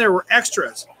 shrimp in there were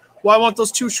extras. Well, I want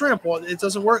those 2 shrimp. Well, it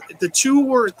doesn't work. The 2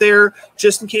 were there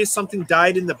just in case something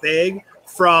died in the bag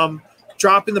from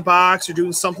dropping the box or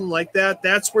doing something like that.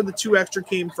 That's where the 2 extra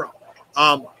came from.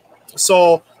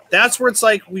 So that's where it's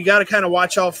like we got to kind of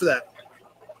watch out for that.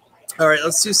 All right,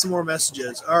 let's see some more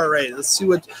messages. All right, let's see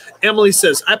what Emily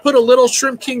says. I put a little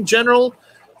Shrimp King General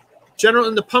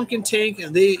in the pumpkin tank,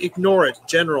 and they ignore it.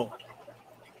 General.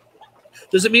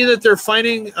 Does it mean that they're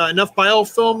finding enough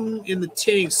biofilm in the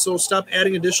tanks, so stop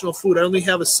adding additional food? I only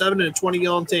have a 7 and a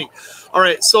 20-gallon tank. All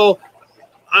right, so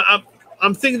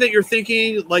I'm thinking that you're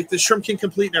thinking like the Shrimp King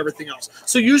Complete and everything else.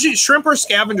 So usually shrimp are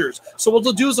scavengers. So what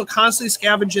they'll do is they'll constantly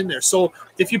scavenge in there. So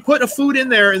if you put a food in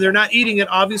there and they're not eating it,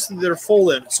 obviously they're full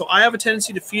in. So I have a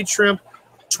tendency to feed shrimp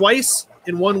twice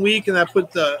in 1 week, and I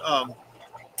put the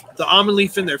almond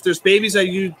leaf in there. If there's babies, I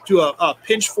do a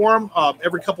pinch for them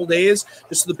every couple days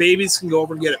just so the babies can go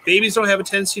over and get it. Babies don't have a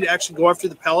tendency to actually go after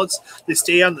the pellets. They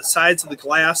stay on the sides of the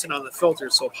glass and on the filter.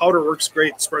 So powder works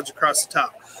great. It spreads across the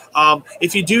top.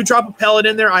 If you do drop a pellet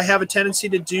in there, I have a tendency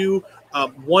to do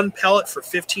 1 pellet for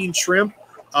 15 shrimp.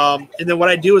 And then what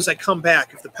I do is I come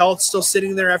back. If the pellet's still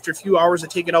sitting there after a few hours, I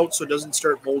take it out so it doesn't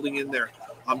start molding in there.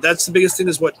 That's the biggest thing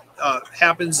is what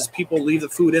happens is people leave the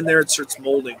food in there, it starts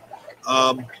molding.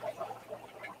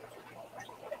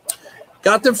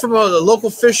 Got them from a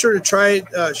local fisher to try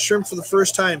shrimp for the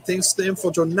first time. Thanks to the info,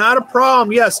 Joe. Not a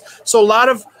problem. Yes. So a lot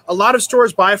of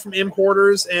stores buy from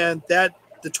importers, and that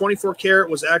the 24 karat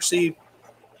was actually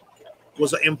an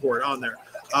import on there.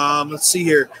 Let's see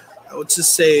here. Let's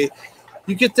just say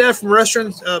you get that from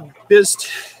restaurant biz.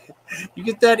 You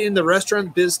get that in the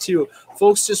restaurant biz too.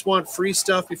 Folks just want free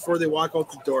stuff before they walk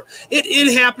out the door.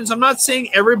 It happens. I'm not saying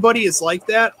everybody is like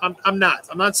that. I'm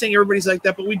not saying everybody's like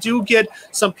that, but we do get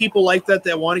some people like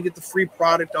that want to get the free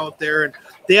product out there, and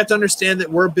they have to understand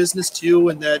that we're a business too,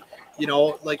 and that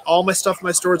like all my stuff in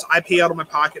my stores, I pay out of my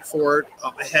pocket for it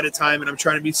ahead of time, and I'm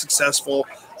trying to be successful.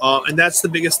 And that's the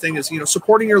biggest thing is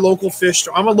supporting your local fish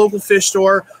store. I'm a local fish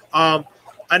store.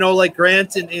 I know like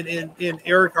Grant and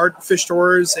Eric Art Fish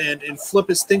Stores and Flip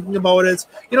is thinking about it.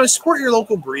 You know, support your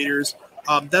local breeders.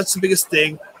 That's the biggest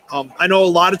thing. I know a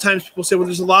lot of times people say, well,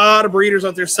 there's a lot of breeders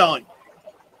out there selling.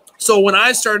 So when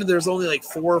I started, there's only like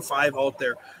 4 or 5 out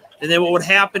there. And then what would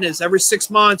happen is every 6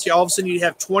 months, all of a sudden you'd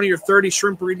have 20 or 30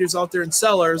 shrimp breeders out there and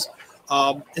sellers.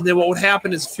 And then what would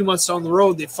happen is a few months down the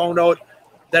road, they found out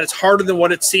that it's harder than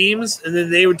what it seems, and then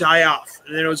they would die off.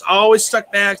 And then it was always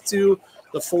stuck back to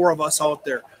the 4 of us out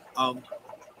there.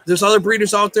 There's other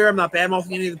breeders out there. I'm not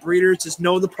bad-mouthing any of the breeders. Just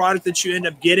know the product that you end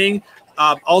up getting.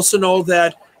 Also know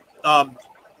that,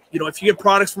 you know, if you get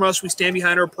products from us, we stand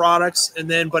behind our products. And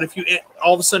then, but if you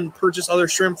all of a sudden purchase other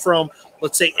shrimp from,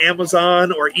 let's say,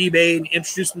 Amazon or eBay and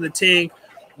introduce them to the tank,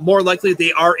 more likely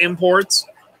they are imports.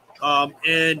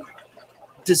 And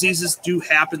diseases do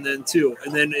happen then too.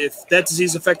 And then if that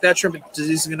disease affects that shrimp,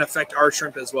 disease is going to affect our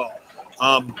shrimp as well.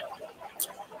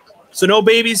 So no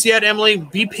babies yet, Emily.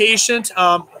 Be patient.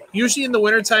 Usually in the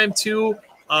wintertime too,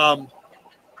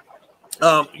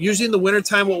 usually in the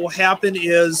wintertime what will happen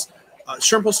is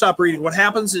shrimp will stop breeding. What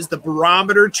happens is the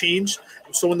barometer change.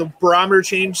 So when the barometer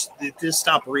changes, they just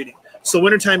stop breeding. So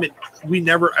wintertime, we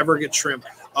never ever get shrimp.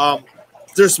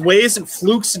 There's ways and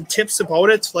flukes and tips about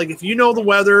it. Like if you know the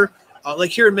weather,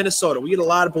 like here in Minnesota, we get a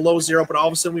lot of below zero, but all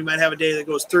of a sudden we might have a day that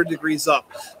goes 30 degrees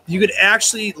up. You could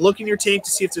actually look in your tank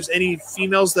to see if there's any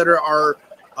females that are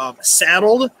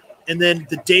saddled. And then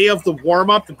the day of the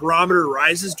warm-up, the barometer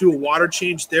rises, do a water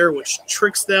change there, which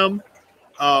tricks them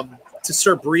to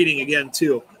start breeding again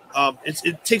too.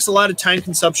 It takes a lot of time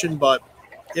consumption, but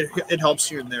it helps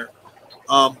here and there.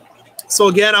 So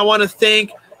again, I want to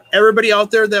thank everybody out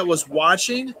there that was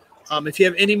watching. If you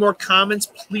have any more comments,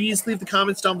 please leave the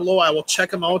comments down below. I will check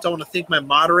them out. I want to thank my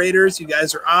moderators. You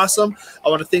guys are awesome. I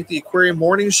want to thank the Aquarium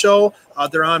Morning Show.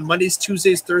 They're on Mondays,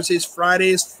 Tuesdays, Thursdays,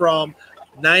 Fridays from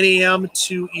 9 a.m.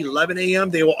 to 11 a.m.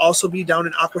 They will also be down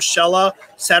in Aquashella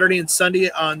Saturday and Sunday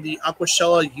on the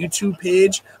Aquashella YouTube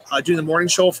page doing the morning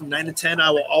show from 9 to 10.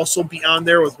 I will also be on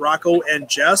there with Rocco and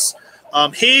Jess.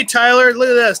 Hey, Tyler, look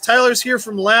at this. Tyler's here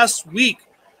from last week.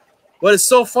 What is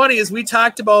so funny is we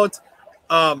talked about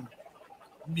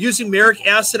using muric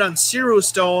acid on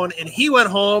Cirrostone, and he went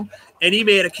home and he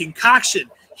made a concoction.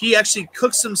 He actually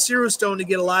cooked some Cirrostone to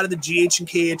get a lot of the GH and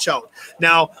KH out.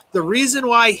 Now, the reason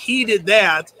why he did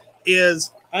that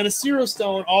is on a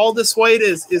Cirrostone, all this white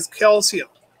is calcium.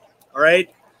 All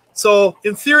right. So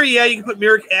in theory, yeah, you can put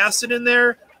muric acid in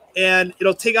there and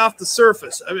it'll take off the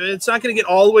surface. I mean, it's not going to get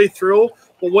all the way through,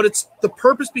 but the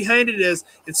purpose behind it is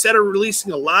instead of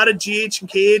releasing a lot of GH and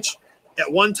KH at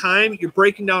one time, you're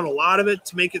breaking down a lot of it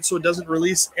to make it so it doesn't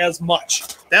release as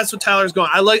much. That's what Tyler's going.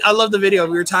 I love the video.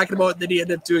 We were talking about it, then he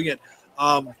ended up doing it.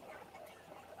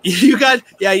 You got,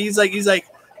 yeah, he's like,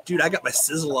 dude, I got my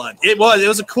sizzle on. It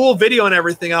was a cool video and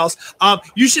everything else.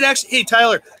 You should actually, hey,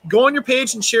 Tyler, go on your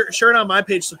page and share it on my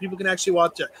page so people can actually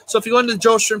watch it. So if you go into the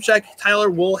Joe Shrimp Shack, Tyler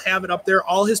will have it up there.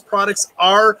 All his products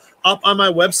are up on my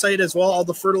website as well, all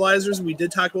the fertilizers. We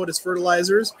did talk about his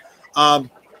fertilizers.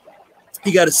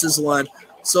 He got a sizzle on.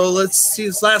 So let's see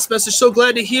his last message. So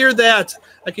glad to hear that.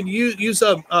 I can use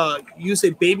a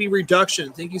baby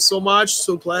reduction. Thank you so much.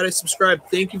 So glad I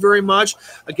subscribed. Thank you very much.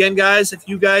 Again, guys, if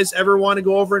you guys ever want to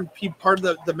go over and be part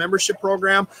of the membership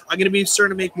program, I'm going to be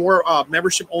starting to make more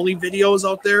membership-only videos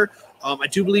out there. I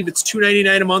do believe it's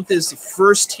 $2.99 a month is the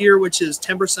first tier, which is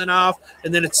 10% off,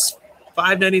 and then it's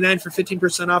 $5.99 for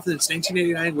 15% off, and then it's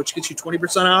 $19.99, which gets you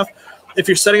 20% off. If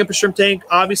you're setting up a shrimp tank,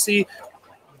 obviously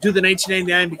do the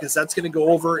 $19.99 because that's going to go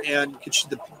over and get you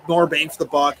the more bang for the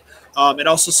buck. It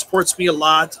also supports me a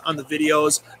lot on the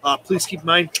videos. Please keep in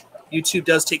mind, YouTube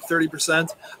does take 30%.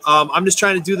 I'm just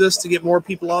trying to do this to get more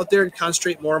people out there and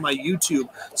concentrate more on my YouTube.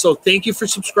 So thank you for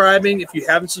subscribing. If you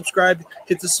haven't subscribed,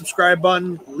 hit the subscribe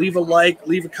button, leave a like,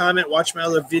 leave a comment, watch my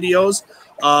other videos.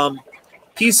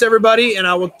 Peace, everybody, and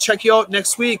I will check you out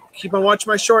next week. Keep on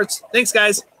watching my shorts. Thanks,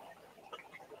 guys.